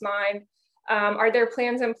folks' mind, are there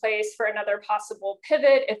plans in place for another possible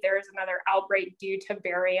pivot if there is another outbreak due to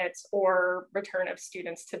variants or return of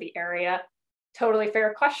students to the area? Totally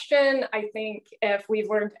fair question. I think if we've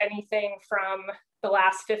learned anything from the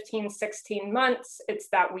last 15, 16 months, it's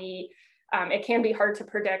that it can be hard to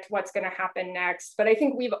predict what's going to happen next. But I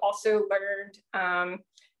think we've also learned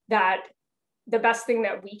that the best thing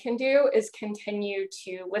that we can do is continue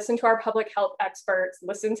to listen to our public health experts,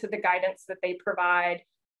 listen to the guidance that they provide,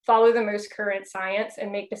 follow the most current science,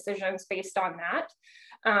 and make decisions based on that.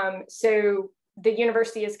 So the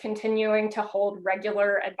university is continuing to hold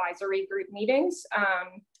regular advisory group meetings,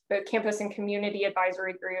 both campus and community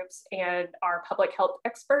advisory groups and our public health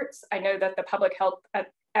experts. I know that the public health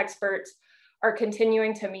experts are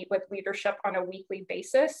continuing to meet with leadership on a weekly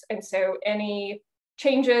basis. And so any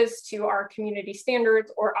changes to our community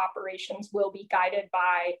standards or operations will be guided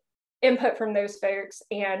by input from those folks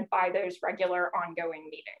and by those regular ongoing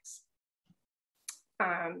meetings.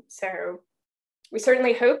 So we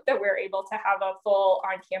certainly hope that we're able to have a full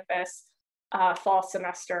on-campus fall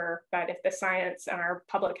semester, but if the science and our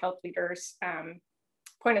public health leaders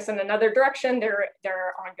point us in another direction, there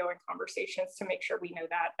are ongoing conversations to make sure we know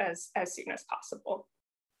that as soon as possible.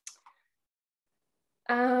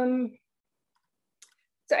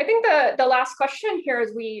 So I think the last question here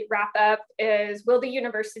as we wrap up is, will the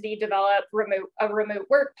university develop a remote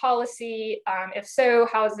work policy? If so,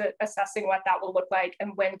 how is it assessing what that will look like,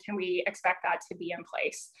 and when can we expect that to be in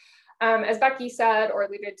place? As Becky said or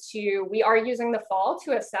alluded to, we are using the fall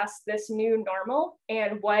to assess this new normal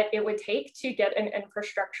and what it would take to get an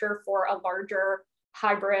infrastructure for a larger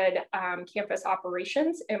hybrid campus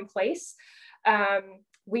operations in place.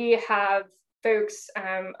 We have folks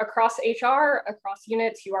across HR, across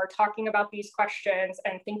units who are talking about these questions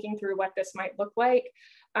and thinking through what this might look like.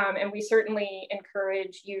 And we certainly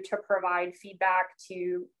encourage you to provide feedback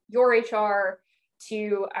to your HR,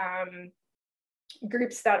 to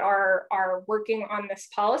groups that are working on this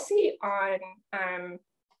policy, on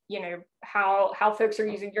how folks are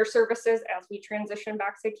using your services as we transition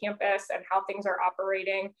back to campus and how things are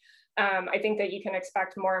operating. I think that you can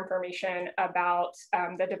expect more information about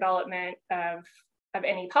the development of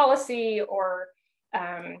any policy or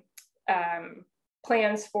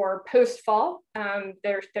plans for post-fall.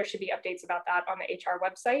 There should be updates about that on the HR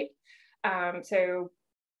website. So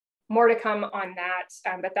more to come on that,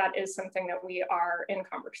 but that is something that we are in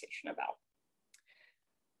conversation about.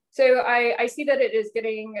 So I see that it is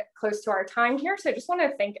getting close to our time here. So I just want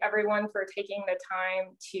to thank everyone for taking the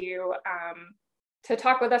time to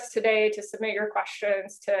talk with us today, to submit your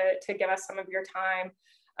questions, to give us some of your time.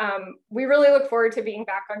 We really look forward to being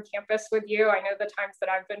back on campus with you. I know the times that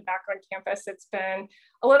I've been back on campus, it's been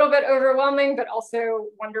a little bit overwhelming, but also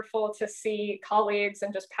wonderful to see colleagues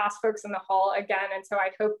and just past folks in the hall again. And so I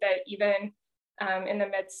hope that even in the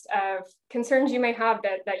midst of concerns you may have,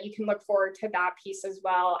 that you can look forward to that piece as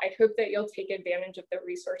well. I hope that you'll take advantage of the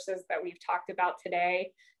resources that we've talked about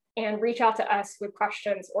today and reach out to us with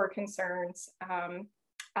questions or concerns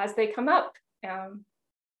as they come up.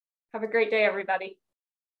 Have a great day, everybody.